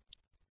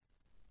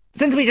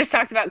 Since we just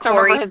talked about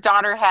Corey, his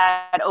daughter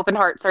had open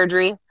heart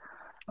surgery.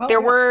 There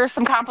were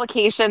some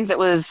complications.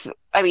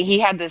 He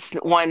had this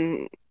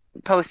one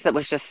post that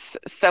was just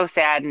so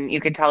sad, and you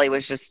could tell he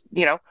was just,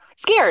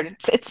 scared.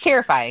 It's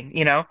terrifying,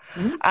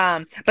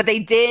 Mm-hmm. But they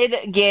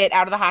did get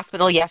out of the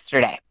hospital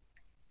yesterday.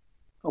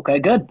 Okay,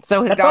 good.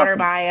 So his That's daughter, awesome.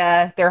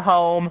 Maya, they're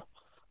home.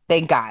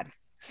 Thank God.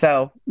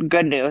 So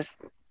good news.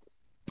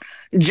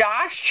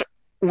 Josh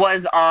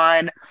was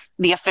on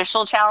the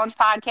Official Challenge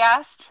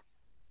podcast.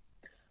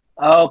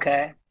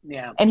 Okay.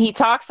 Yeah. And he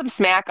talked some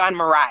smack on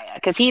Mariah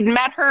because he'd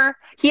met her.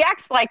 He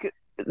acts like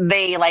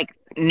they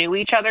knew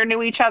each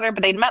other,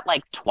 but they'd met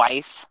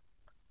twice.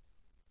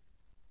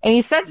 And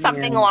he said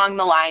something along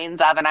the lines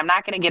of, and I'm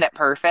not going to get it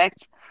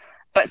perfect,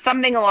 but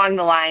something along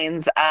the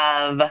lines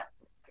of,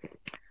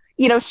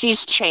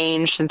 she's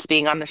changed since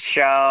being on the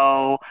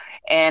show.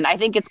 And I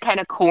think it's kind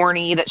of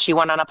corny that she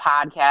went on a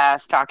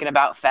podcast talking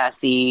about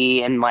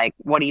Fessy and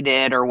what he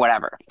did or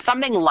whatever.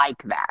 Something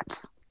like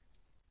that.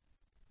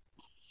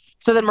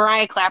 So then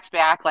Mariah clapped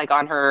back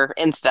on her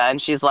Insta and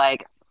she's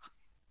like,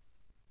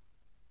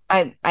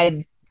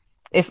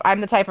 if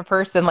I'm the type of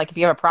person, if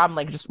you have a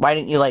problem, just why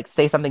didn't you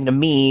say something to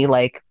me?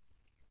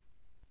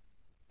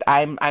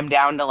 I'm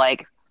down to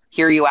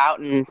hear you out,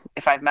 and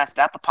if I've messed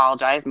up,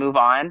 apologize, move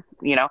on.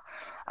 We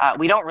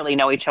don't really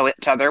know each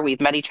other. We've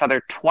met each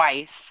other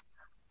twice.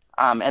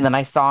 And then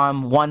I saw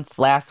him once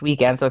last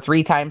weekend, so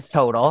 3 times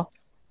total.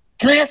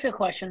 Can I ask a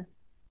question?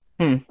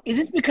 Is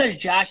this because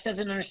Josh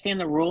doesn't understand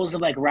the rules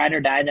of ride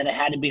or die that it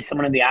had to be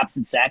someone of the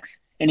opposite sex,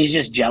 and he's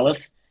just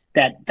jealous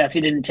that Fessy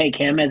didn't take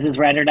him as his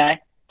ride or die?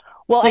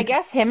 Well, I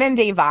guess him and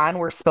Davon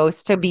were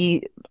supposed to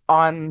be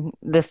on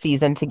the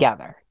season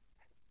together.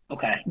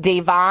 Okay.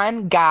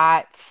 Davon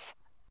got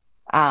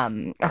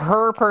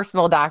her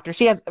personal doctor.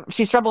 She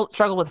struggled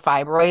with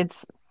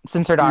fibroids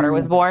since her daughter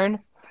was born.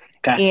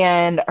 Okay.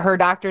 And her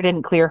doctor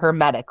didn't clear her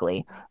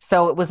medically.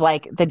 So it was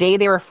the day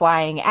they were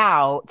flying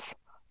out,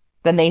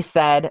 then they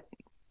said,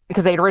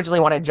 because they'd originally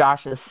wanted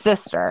Josh's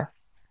sister.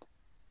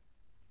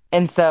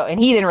 And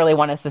he didn't really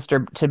want his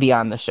sister to be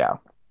on the show.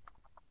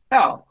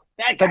 Oh,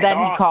 that guy's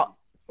awesome.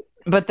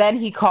 Then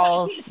he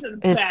calls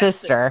his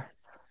sister,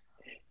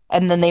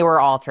 and then they were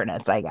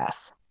alternates, I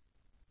guess.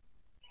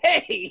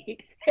 Hey,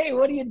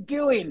 what are you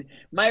doing?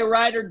 My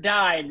ride or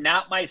die,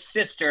 not my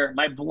sister,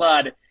 my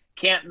blood,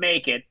 can't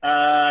make it.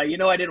 I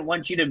didn't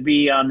want you to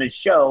be on the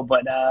show,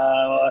 but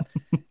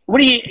what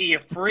are you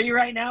free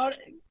right now?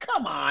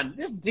 Come on,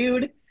 this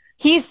dude.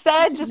 He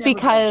said just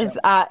because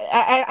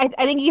I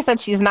think he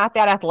said she's not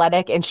that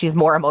athletic and she's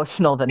more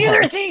emotional than him.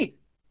 Neither is he.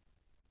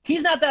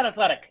 He's not that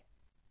athletic.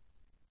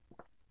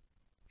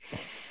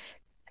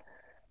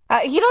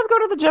 He does go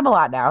to the gym a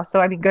lot now,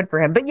 so good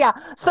for him. But yeah,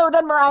 so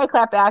then Mariah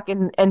clapped back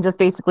and just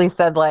basically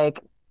said I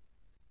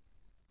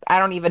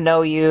don't even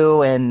know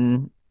you,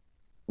 and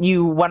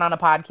you went on a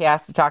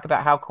podcast to talk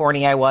about how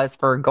corny I was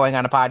for going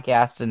on a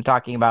podcast and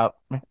talking about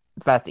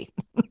Fessy.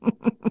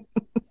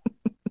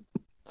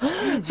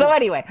 So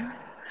anyway,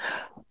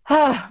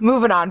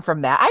 moving on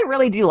from that. I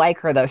really do like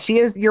her, though.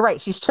 You're right,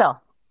 she's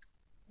chill.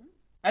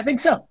 I think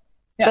so.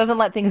 Yeah. Doesn't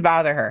let things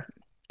bother her.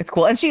 It's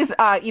cool. And she's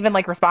even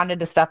responded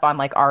to stuff on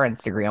our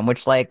Instagram, which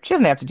she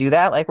doesn't have to do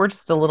that. We're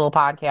just a little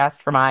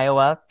podcast from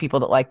Iowa,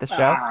 people that like the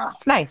show.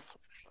 It's nice.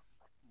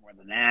 More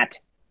than that.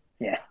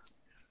 Yeah.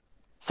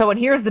 So, and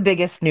here's the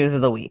biggest news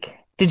of the week.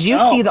 Did you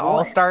see the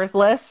All-Stars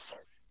list?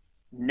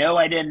 No,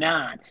 I did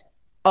not.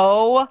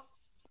 Oh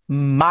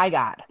my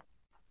God.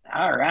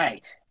 All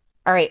right.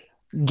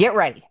 Get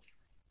ready.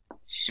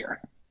 Sure.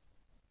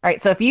 All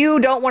right. So if you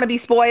don't want to be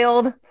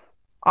spoiled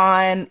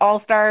on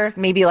All-Stars,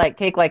 maybe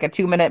take a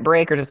 2-minute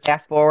break or just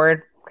fast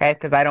forward. Okay.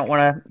 Because I don't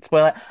want to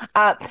spoil it.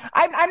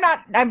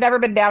 I've never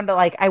been down to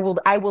I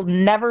will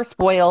never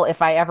spoil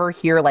if I ever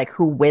hear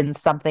who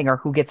wins something or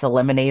who gets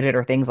eliminated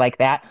or things like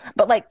that.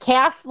 But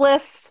cast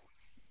lists,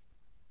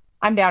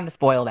 I'm down to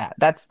spoil that.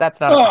 That's not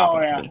a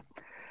problem to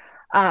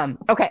me.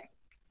 Okay.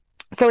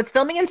 So it's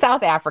filming in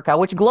South Africa,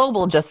 which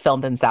Global just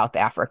filmed in South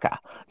Africa.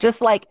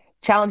 Just like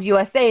Challenge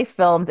USA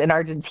filmed in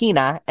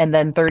Argentina and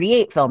then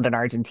 38 filmed in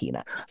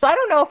Argentina. So I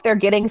don't know if they're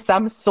getting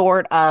some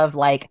sort of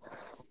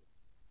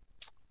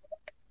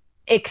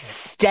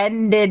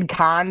extended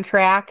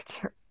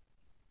contract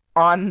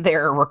on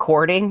their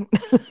recording.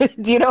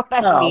 Do you know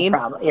what I mean?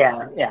 Probably.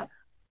 Yeah, yeah.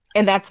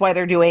 And that's why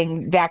they're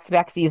doing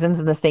back-to-back seasons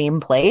in the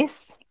same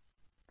place.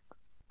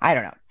 I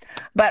don't know.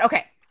 But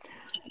okay.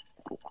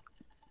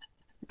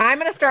 I'm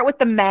going to start with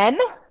the men.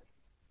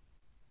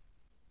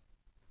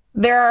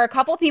 There are a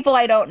couple people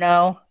I don't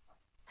know,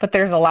 but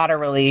there's a lot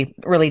of really,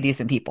 really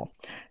decent people.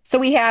 So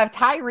we have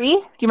Tyree.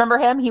 Do you remember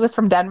him? He was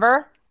from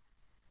Denver.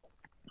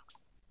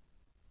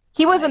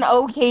 He was an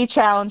okay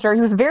challenger.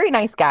 He was a very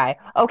nice guy.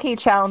 Okay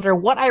challenger.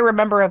 What I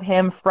remember of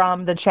him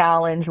from the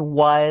challenge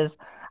was,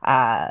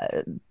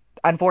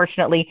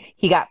 unfortunately,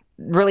 he got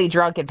really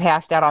drunk and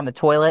passed out on the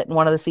toilet in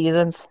one of the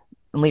seasons.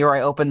 And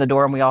Leroy opened the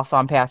door and we all saw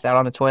him pass out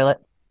on the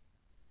toilet.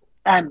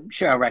 I'm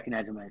sure I'll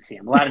recognize him when I see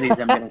him. A lot of these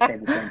I'm going to say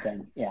the same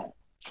thing. Yeah.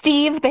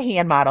 Steve, the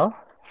hand model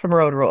from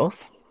Road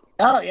Rules.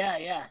 Oh, yeah,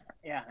 yeah.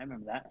 Yeah, I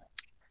remember that.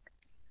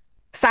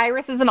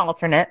 Cyrus is an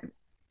alternate.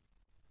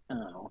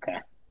 Oh, okay.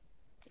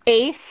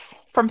 Ace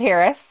from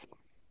Paris.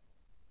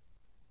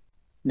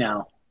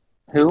 No.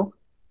 Who?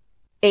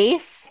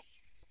 Ace.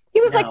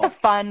 He was No. like the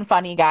fun,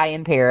 funny guy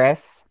in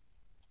Paris.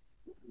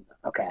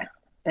 Okay.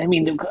 I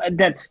mean,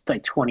 that's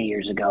like 20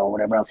 years ago or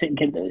whatever else. All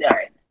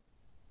right.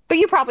 But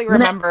you probably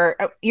remember,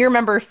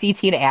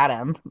 CT and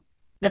Adam.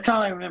 That's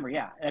all I remember,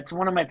 yeah. That's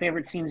one of my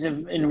favorite scenes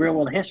in real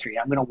world history.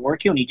 I'm going to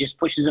work you, and he just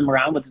pushes him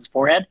around with his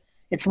forehead.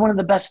 It's one of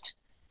the best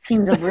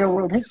scenes of real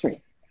world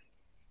history.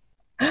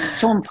 It's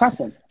so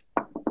impressive.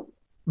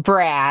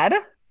 Brad.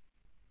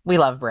 We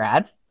love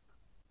Brad.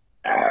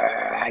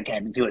 I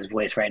can't do his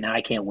voice right now.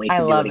 I can't wait to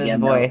do it again. I love his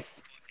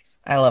voice.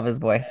 I love his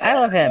voice. I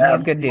love him.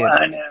 He's a good dude.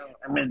 I know.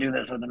 I'm going to do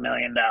this with $1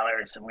 million.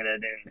 I'm going to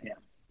do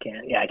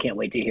I can't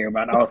wait to hear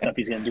about all the stuff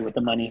he's going to do with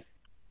the money.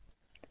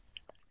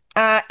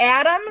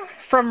 Adam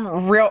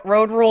from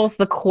Road Rules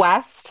The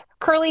Quest.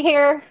 Curly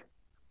hair.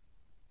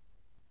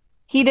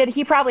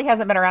 He probably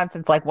hasn't been around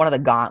since like one of the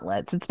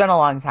gauntlets. It's been a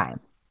long time.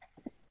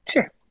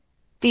 Sure.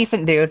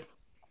 Decent dude.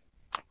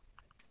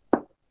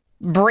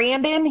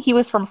 Brandon, he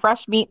was from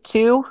Fresh Meat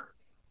 2.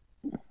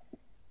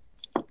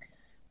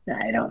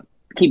 I don't.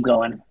 Keep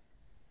going.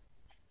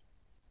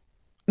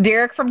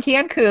 Derek from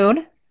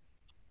Cancun.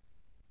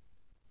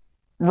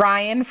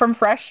 Ryan from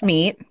Fresh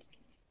Meat.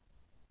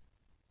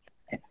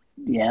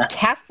 Yeah.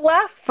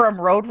 Kefla from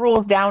Road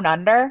Rules Down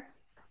Under.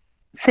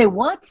 Say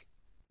what?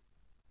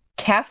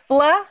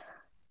 Kefla?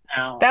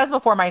 Oh. That was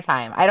before my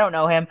time. I don't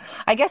know him.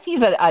 I guess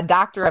he's a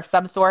doctor of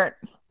some sort.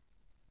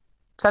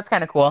 So that's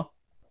kind of cool.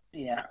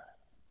 Yeah.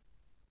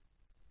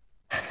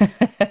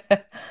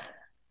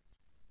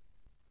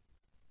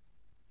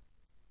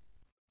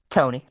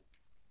 Tony.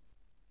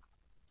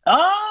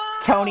 Oh,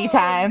 Tony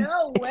time.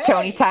 No it's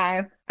Tony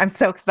time. I'm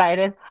so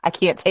excited. I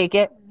can't take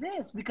it. What is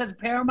this? Because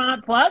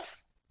Paramount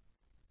Plus?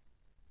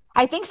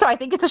 I think so. I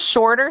think it's a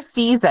shorter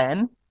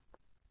season.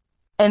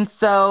 And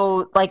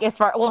so, like, as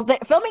far, well,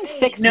 filming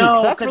 6 weeks,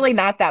 so that's really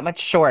not that much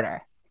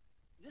shorter.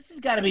 This has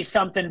got to be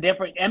something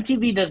different.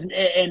 MTV doesn't,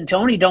 and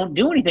Tony don't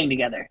do anything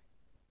together.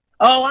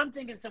 Oh, I'm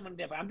thinking someone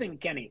different. I'm thinking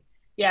Kenny.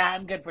 Yeah,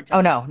 I'm good for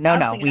Tony. Oh, no.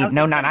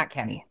 Not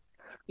Kenny.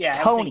 Yeah,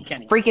 Tony.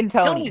 Kenny. Freaking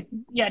Tony.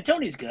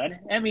 Tony's good.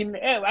 I mean,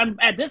 I'm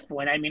at this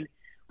point,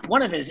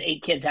 one of his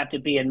 8 kids have to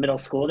be in middle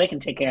school. They can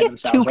take care of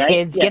themselves, 2 right?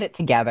 kids. Yeah. Get it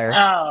together.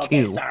 Oh,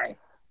 okay, 2. sorry.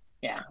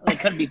 Yeah, they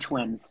could be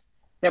twins.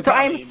 So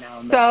I'm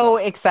so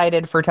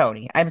excited for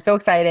Tony. I'm so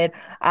excited.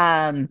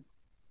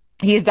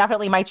 He's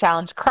definitely my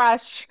challenge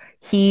crush.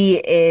 He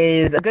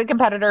is a good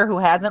competitor who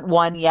hasn't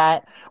won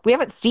yet. We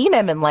haven't seen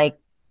him in like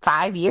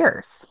 5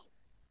 years.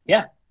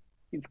 Yeah,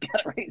 he's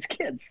got to raise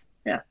kids.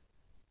 Yeah.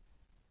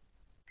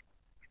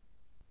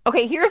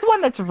 Okay, here's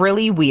one that's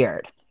really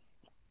weird.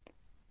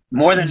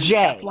 More than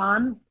Jay.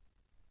 Teflon?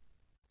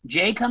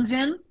 Jay comes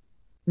in?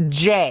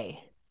 Jay.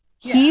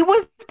 Yeah. He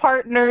was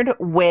partnered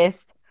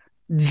with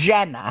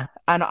Jenna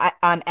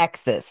on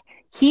X's.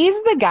 He's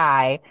the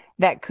guy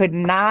that could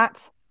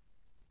not,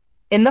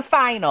 in the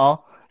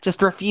final,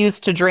 just refuse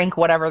to drink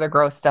whatever the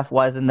gross stuff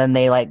was, and then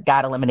they like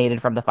got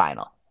eliminated from the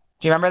final.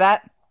 Do you remember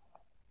that?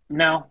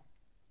 No.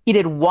 He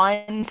did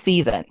 1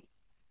 season.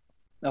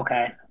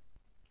 Okay.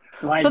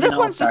 So this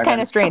one's just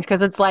kind of strange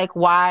because it's like,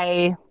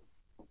 why?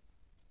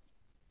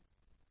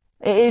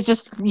 It's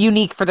just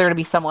unique for there to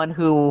be someone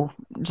who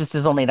just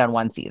has only done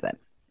 1 season.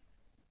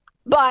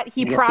 But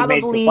he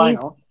probably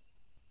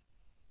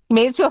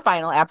made it to a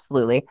final,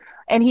 absolutely.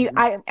 And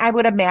I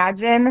would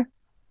imagine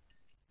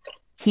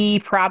he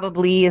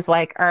probably is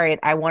like, all right,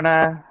 I want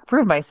to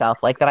prove myself,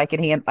 like that I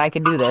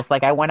can do this.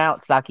 Like I went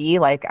out sucky,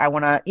 like I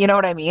want to, you know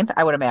what I mean?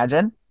 I would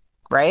imagine,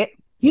 right?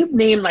 You've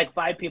named like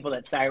 5 people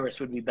that Cyrus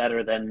would be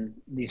better than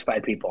these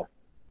 5 people.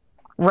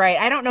 Right.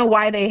 I don't know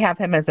why they have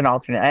him as an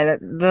alternate.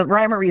 The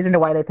rhyme or reason to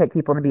why they pick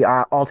people to be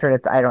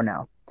alternates, I don't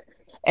know.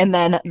 And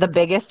then the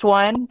biggest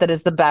one, that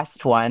is the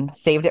best one,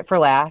 saved it for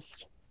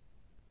last,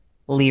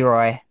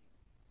 Leroy.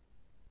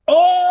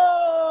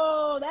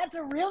 Oh, that's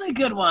a really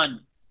good one.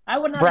 I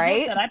would not have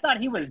guessed that. I thought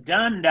he was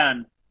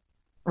done.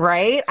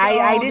 Right? So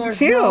I did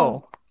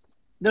too.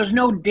 There's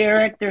no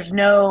Derek. There's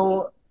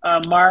no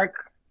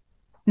Mark.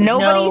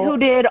 Nobody who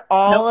did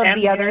all no of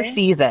the other MJ.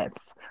 seasons.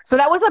 So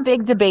that was a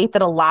big debate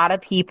that a lot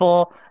of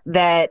people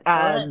that,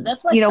 So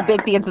that's why big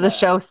Cyrus fans of is the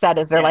show said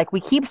is they're yeah. like, we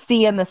keep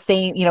seeing the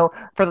same,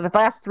 for the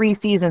last 3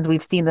 seasons,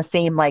 we've seen the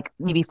same, like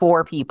maybe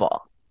 4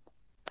 people.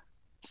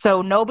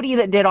 So nobody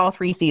that did all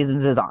 3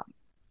 seasons is on.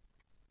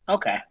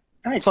 Okay.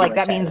 I So see like why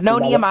that means Cyrus no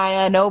is on it.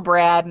 Nehemiah, no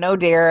Brad, no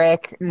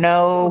Derek,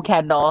 no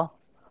Kendall,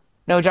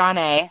 no John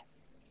A.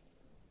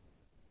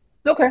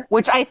 Okay.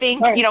 Which I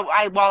think, All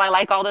right. while I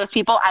like all those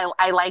people,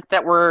 I like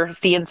that we're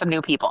seeing some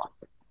new people.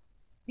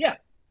 Yeah.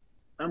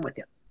 I'm with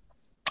you.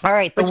 All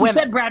right, the But you women.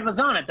 said Brad was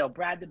on it though.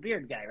 Brad the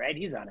beard guy, right?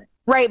 He's on it.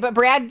 Right, but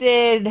Brad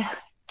did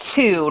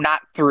 2,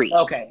 not 3.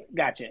 Okay.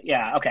 Gotcha.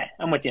 Yeah, okay.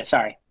 I'm with you.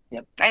 Sorry.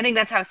 Yep. I think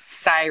that's how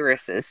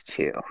Cyrus is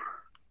too.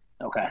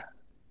 Okay.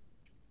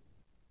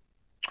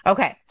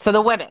 Okay, so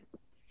the women.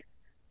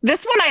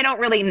 This one I don't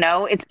really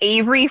know. It's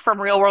Avery from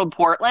Real World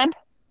Portland.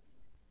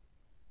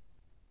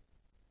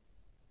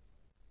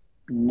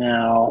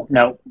 No.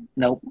 Nope.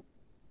 Nope.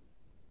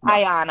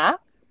 Ayana.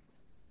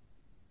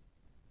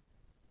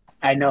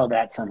 I know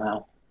that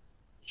somehow.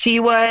 She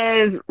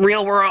was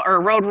Real World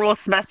or Road Rule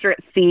Semester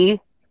at Sea.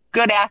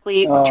 Good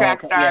athlete, track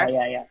okay. star.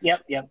 Yeah.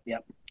 Yep.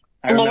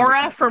 I remember Laura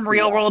Semester from C,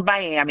 Real yeah. World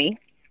Miami.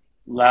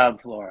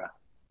 Love Laura.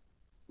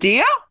 Do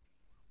you?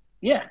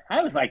 Yeah, I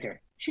always liked her.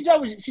 She's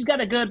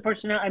got a good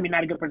personality. I mean,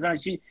 not a good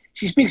personality.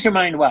 She speaks her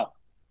mind well.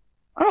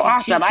 Oh,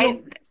 awesome.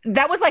 She-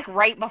 That was like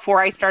right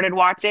before I started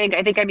watching.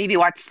 I think I maybe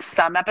watched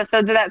some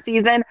episodes of that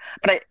season,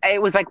 but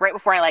it was like right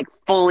before I like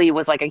fully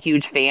was like a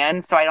huge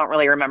fan, so I don't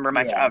really remember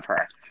much Yeah. of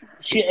her.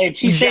 if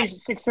she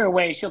sticks her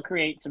away, she'll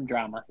create some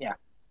drama. Yeah.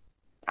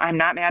 I'm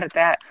not mad at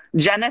that.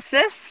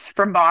 Genesis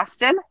from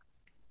Boston.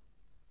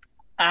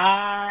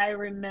 I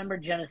remember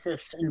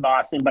Genesis in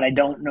Boston, but I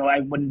don't know. I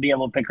wouldn't be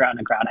able to pick her out in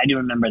the crowd. I do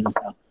remember this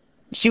though.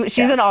 She's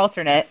an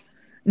alternate.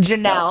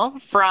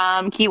 Janelle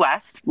from Key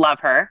West. Love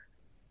her.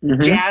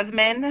 Mm-hmm.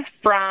 Jasmine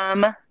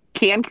from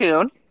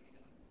Cancun.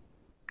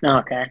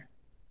 Okay.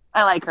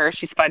 I like her.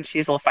 She's fun.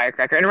 She's a little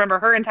firecracker. And remember,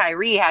 her and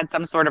Tyree had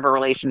some sort of a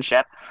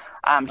relationship.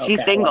 She's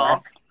Okay, single,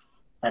 well,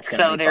 that's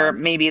gonna so be there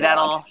fun. maybe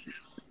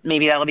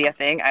that'll be a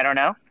thing. I don't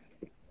know.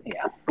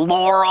 Yeah.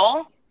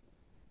 Laurel,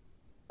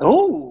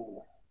 Ooh.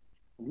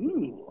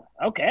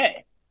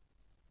 Okay.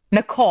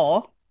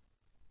 Nicole,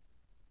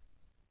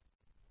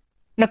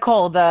 with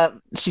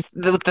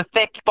the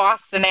thick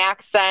Boston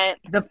accent,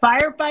 The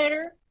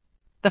firefighter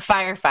the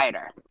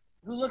firefighter.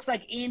 who looks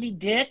like Andy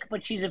Dick,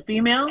 but she's a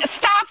female.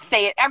 Stop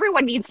saying.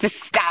 Everyone needs to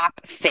stop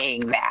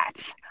saying that.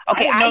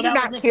 Okay, I I didn't know do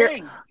that was not a care.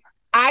 thing.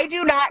 I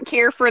do not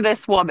care for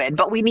this woman,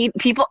 but we need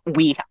people.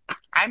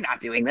 I'm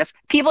not doing this.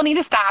 People need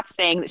to stop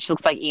saying that she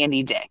looks like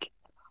Andy Dick.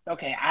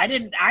 Okay, I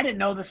didn't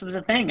know this was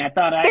a thing. I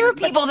thought There are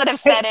people that have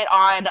said it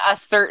on a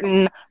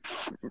certain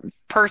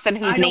person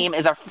whose name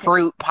is a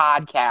fruit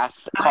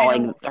podcast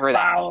calling her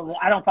that.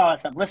 I don't follow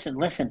that stuff.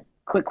 Listen.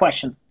 Quick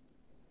question.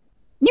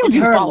 You It's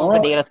do her, follow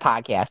Laurel. Bananas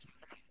podcast.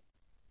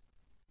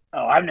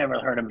 Oh, I've never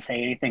heard him say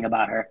anything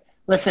about her.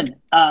 Listen,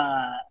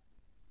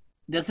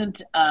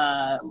 didn't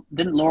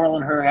Laurel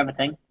and her have a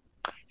thing?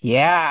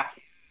 Yeah.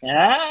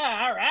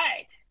 Ah, all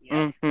right.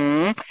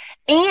 Yeah.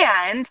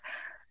 And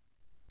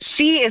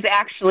she is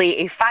actually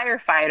a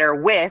firefighter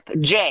with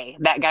Jay,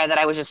 that guy that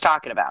I was just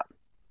talking about.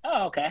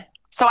 Oh, okay.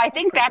 So I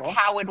think Pretty that's cool.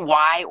 how and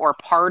why, or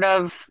part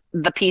of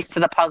the piece to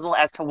the puzzle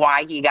as to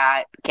why he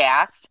got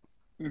cast,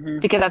 Mm-hmm.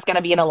 because that's going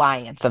to be an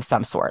alliance of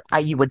some sort,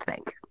 you would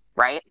think,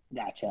 right?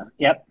 Gotcha.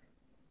 Yep.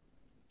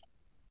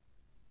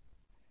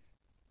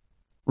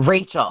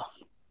 Rachel.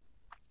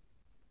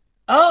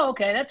 Oh,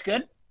 okay. That's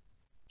good.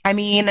 I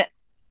mean,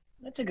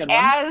 That's a good one.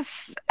 as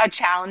a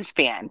challenge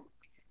fan,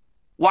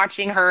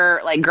 watching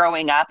her like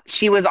growing up,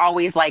 she was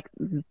always like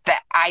the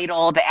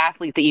idol, the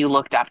athlete that you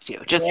looked up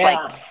to. Just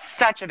like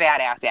such a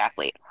badass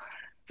athlete.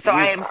 So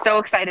I am so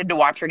excited to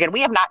watch her again.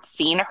 We have not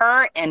seen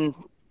her in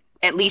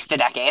at least a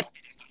decade.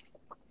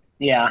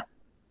 Yeah.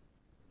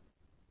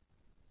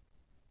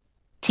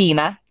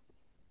 Tina,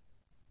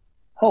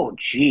 Oh,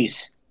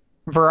 jeez.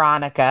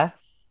 Veronica.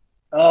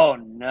 Oh,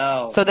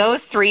 no. So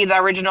those 3, the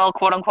original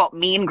quote unquote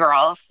mean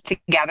girls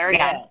together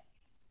again. Yeah.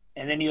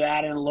 And then you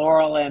add in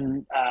Laurel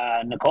and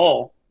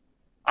Nicole.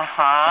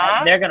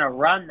 Uh-huh. They're going to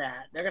run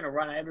that. They're going to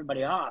run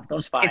everybody off,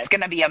 those 5. It's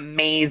going to be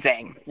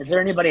amazing. Is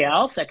there anybody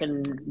else that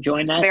can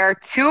join that? There are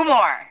 2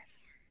 more.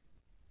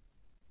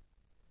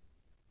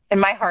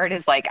 And my heart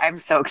is like, I'm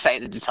so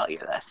excited to tell you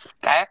this.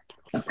 Okay?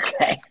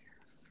 Okay.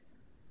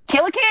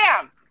 Kayla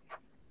Cam.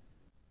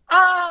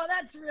 Oh,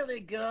 that's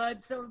really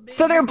good. So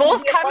They're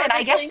both coming.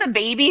 I guess thing? the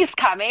baby's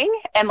coming,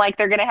 and like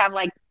they're gonna have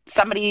like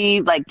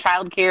somebody like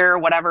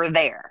childcare, whatever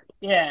there.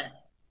 Yeah.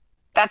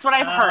 That's what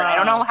I've heard. I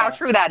don't know how okay.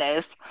 true that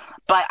is,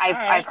 but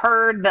I've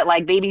heard that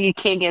like Baby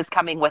King is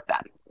coming with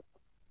them.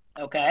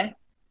 Okay.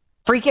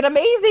 Freaking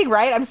amazing,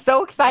 right? I'm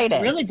so excited.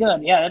 That's really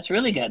good. Yeah, that's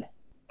really good.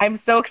 I'm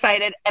so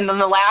excited. And then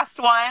the last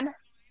one,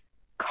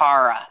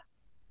 Cara.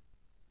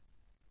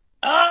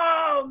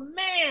 Oh,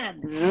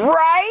 man.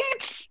 Right?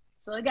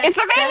 So they got It's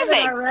 7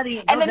 amazing.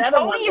 already. And Those then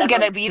other ones Tony's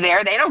going to be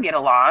there. They don't get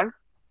along.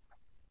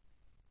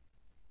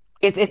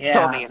 It's so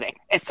Yeah. amazing.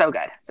 It's so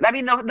good. I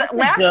mean, the That's a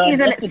last good-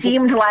 season, that's it a good-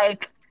 seemed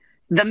like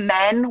the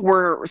men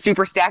were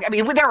super stacked. I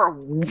mean, there were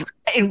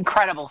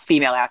incredible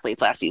female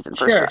athletes last season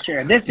for sure.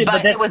 Sure.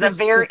 But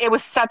it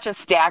was such a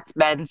stacked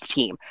men's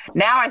team.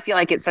 Now I feel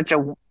like it's such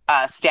a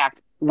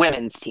stacked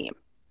women's team.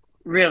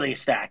 really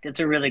stacked. It's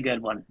a really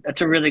good one.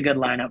 That's a really good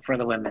lineup for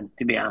the women,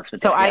 to be honest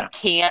with So you. I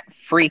can't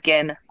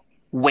freaking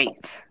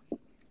wait.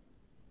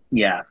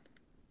 Yeah,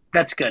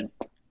 that's good.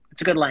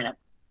 It's a good lineup.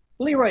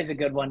 Leroy's a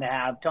good one to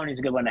have. Tony's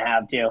a good one to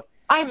have too.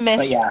 I miss.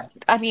 But yeah,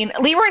 I mean,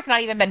 Leroy's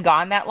not even been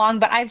gone that long,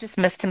 but I've just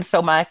missed him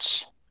so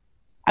much.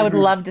 I would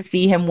love to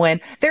see him win.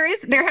 There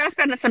has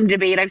been some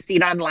debate I've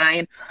seen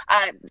online.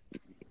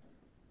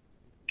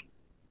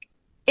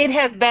 It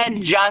has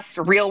been just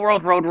Real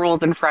World Road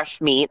Rules and Fresh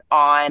Meat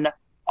on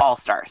All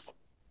Stars.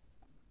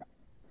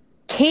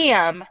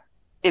 Cam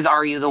is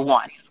Are You the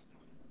One?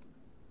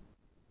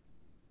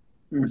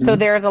 So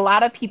there's a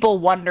lot of people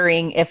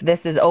wondering if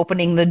this is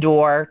opening the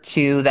door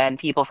to then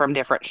people from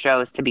different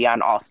shows to be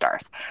on All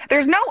Stars.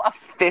 There's no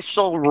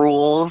official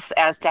rules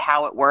as to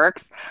how it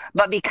works,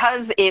 but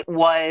because it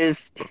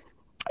was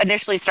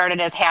initially started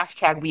as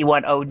hashtag We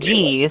Want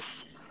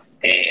OGs.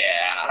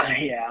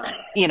 yeah.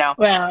 You know.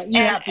 Well,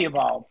 you have to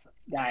evolve,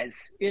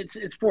 guys. It's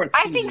sports.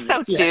 I think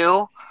so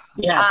too.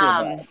 Yeah. To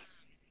evolve.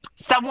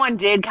 Someone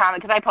did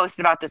comment, because I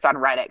posted about this on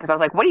Reddit, because I was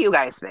like, what do you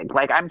guys think?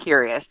 Like, I'm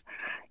curious.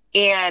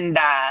 And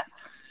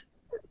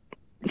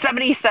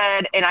somebody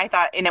said, and I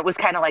thought, and it was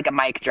kind of like a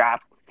mic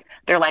drop.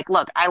 They're like,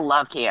 look, I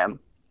love Cam.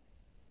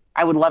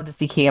 I would love to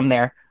see Cam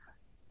there.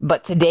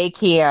 But today,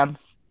 Cam,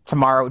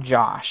 tomorrow,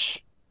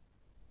 Josh.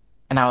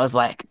 And I was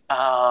like,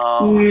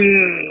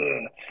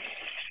 oh.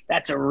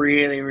 That's a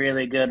really,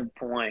 really good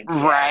point.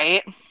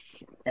 Right?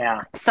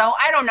 Yeah. So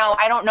I don't know.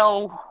 I don't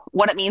know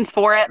what it means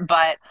for it,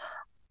 but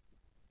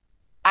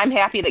I'm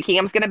happy that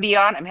Cam's going to be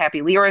on. I'm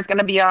happy Leroy's going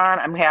to be on.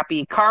 I'm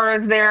happy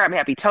Kara's there. I'm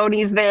happy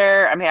Tony's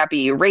there. I'm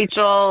happy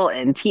Rachel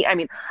and T. I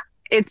mean,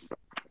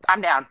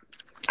 I'm down.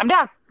 I'm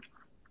down.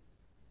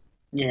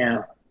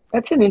 Yeah.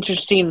 That's an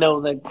interesting, though,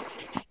 like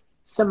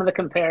some of the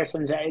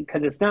comparisons,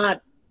 because it's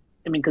not,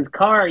 I mean, because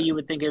Kara, you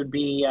would think it would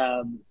be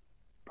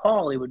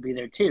Paulie would be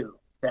there too,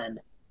 then.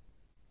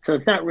 So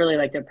it's not really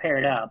like they're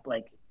paired up.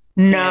 Like,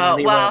 no,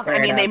 well, I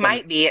mean, they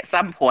might be at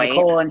some point.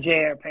 Nicole and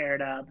Jay are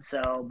paired up,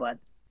 so, but.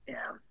 Yeah.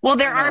 Well,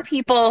 there are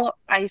people,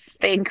 I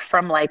think,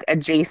 from like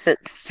adjacent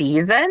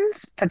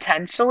seasons,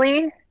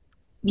 potentially.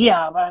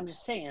 Yeah, but I'm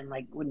just saying,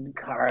 like, when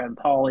Kara and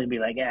Paulie be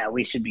like, yeah,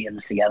 we should be in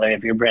this together.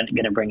 If you're going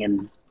to bring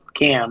in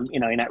Cam, you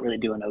know, you're not really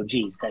doing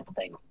OGs type of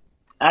thing.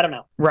 I don't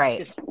know. Right.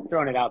 Just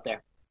throwing it out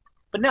there.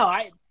 But no,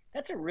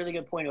 that's a really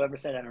good point whoever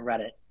said that on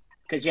Reddit.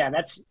 Because, yeah,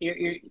 that's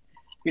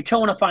you're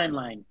towing a fine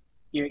line.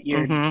 You're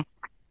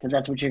because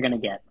that's what you're going to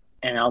get.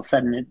 And all of a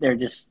sudden,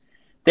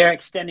 they're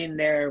extending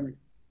their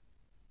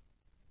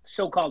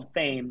so-called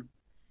fame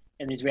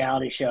in these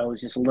reality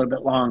shows just a little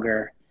bit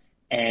longer,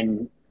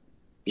 and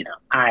you know,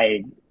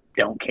 I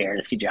don't care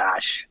to see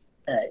Josh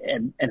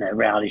in a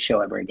reality show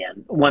ever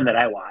again. One that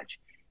I watch,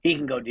 he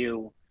can go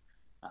do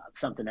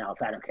something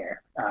else. I don't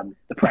care.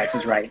 The Price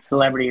is Right,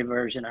 celebrity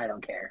version. I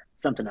don't care.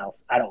 Something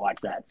else. I don't watch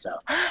that. So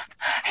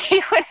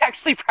he would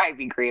actually probably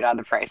be great on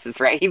The Price is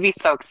Right. He'd be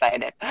so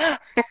excited. I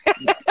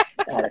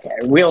don't care.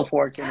 Wheel of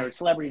Fortune or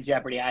Celebrity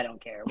Jeopardy. I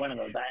don't care. One of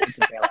those. I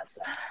don't care that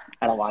stuff.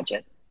 I don't watch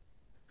it.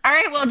 All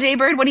right, well, Jay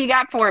Bird, what do you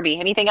got for me?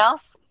 Anything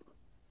else?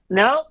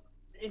 No.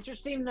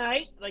 Interesting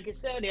night. Like I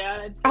said,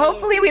 yeah.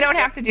 Hopefully we don't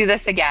have to do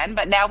this again,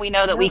 but now we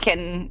know that we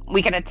can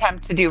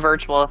attempt to do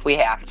virtual if we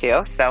have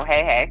to. So,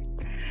 hey.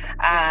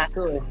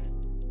 Absolutely.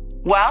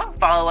 Well,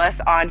 follow us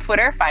on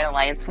Twitter, Final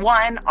Alliance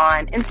 1,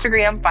 on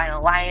Instagram,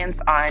 Final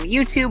Alliance, on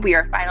YouTube. We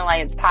are Final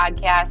Alliance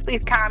Podcast.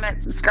 Please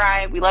comment,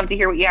 subscribe. We love to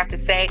hear what you have to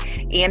say.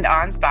 And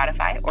on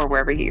Spotify or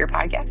wherever you get your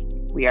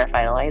podcasts. We are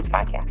Final Alliance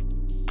Podcast.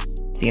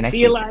 See you next week.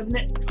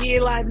 See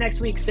you live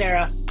next week,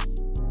 Sarah.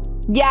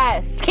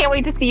 Yes. Can't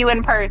wait to see you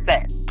in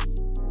person.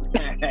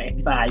 Okay.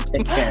 Bye.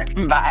 Take care.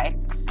 Bye.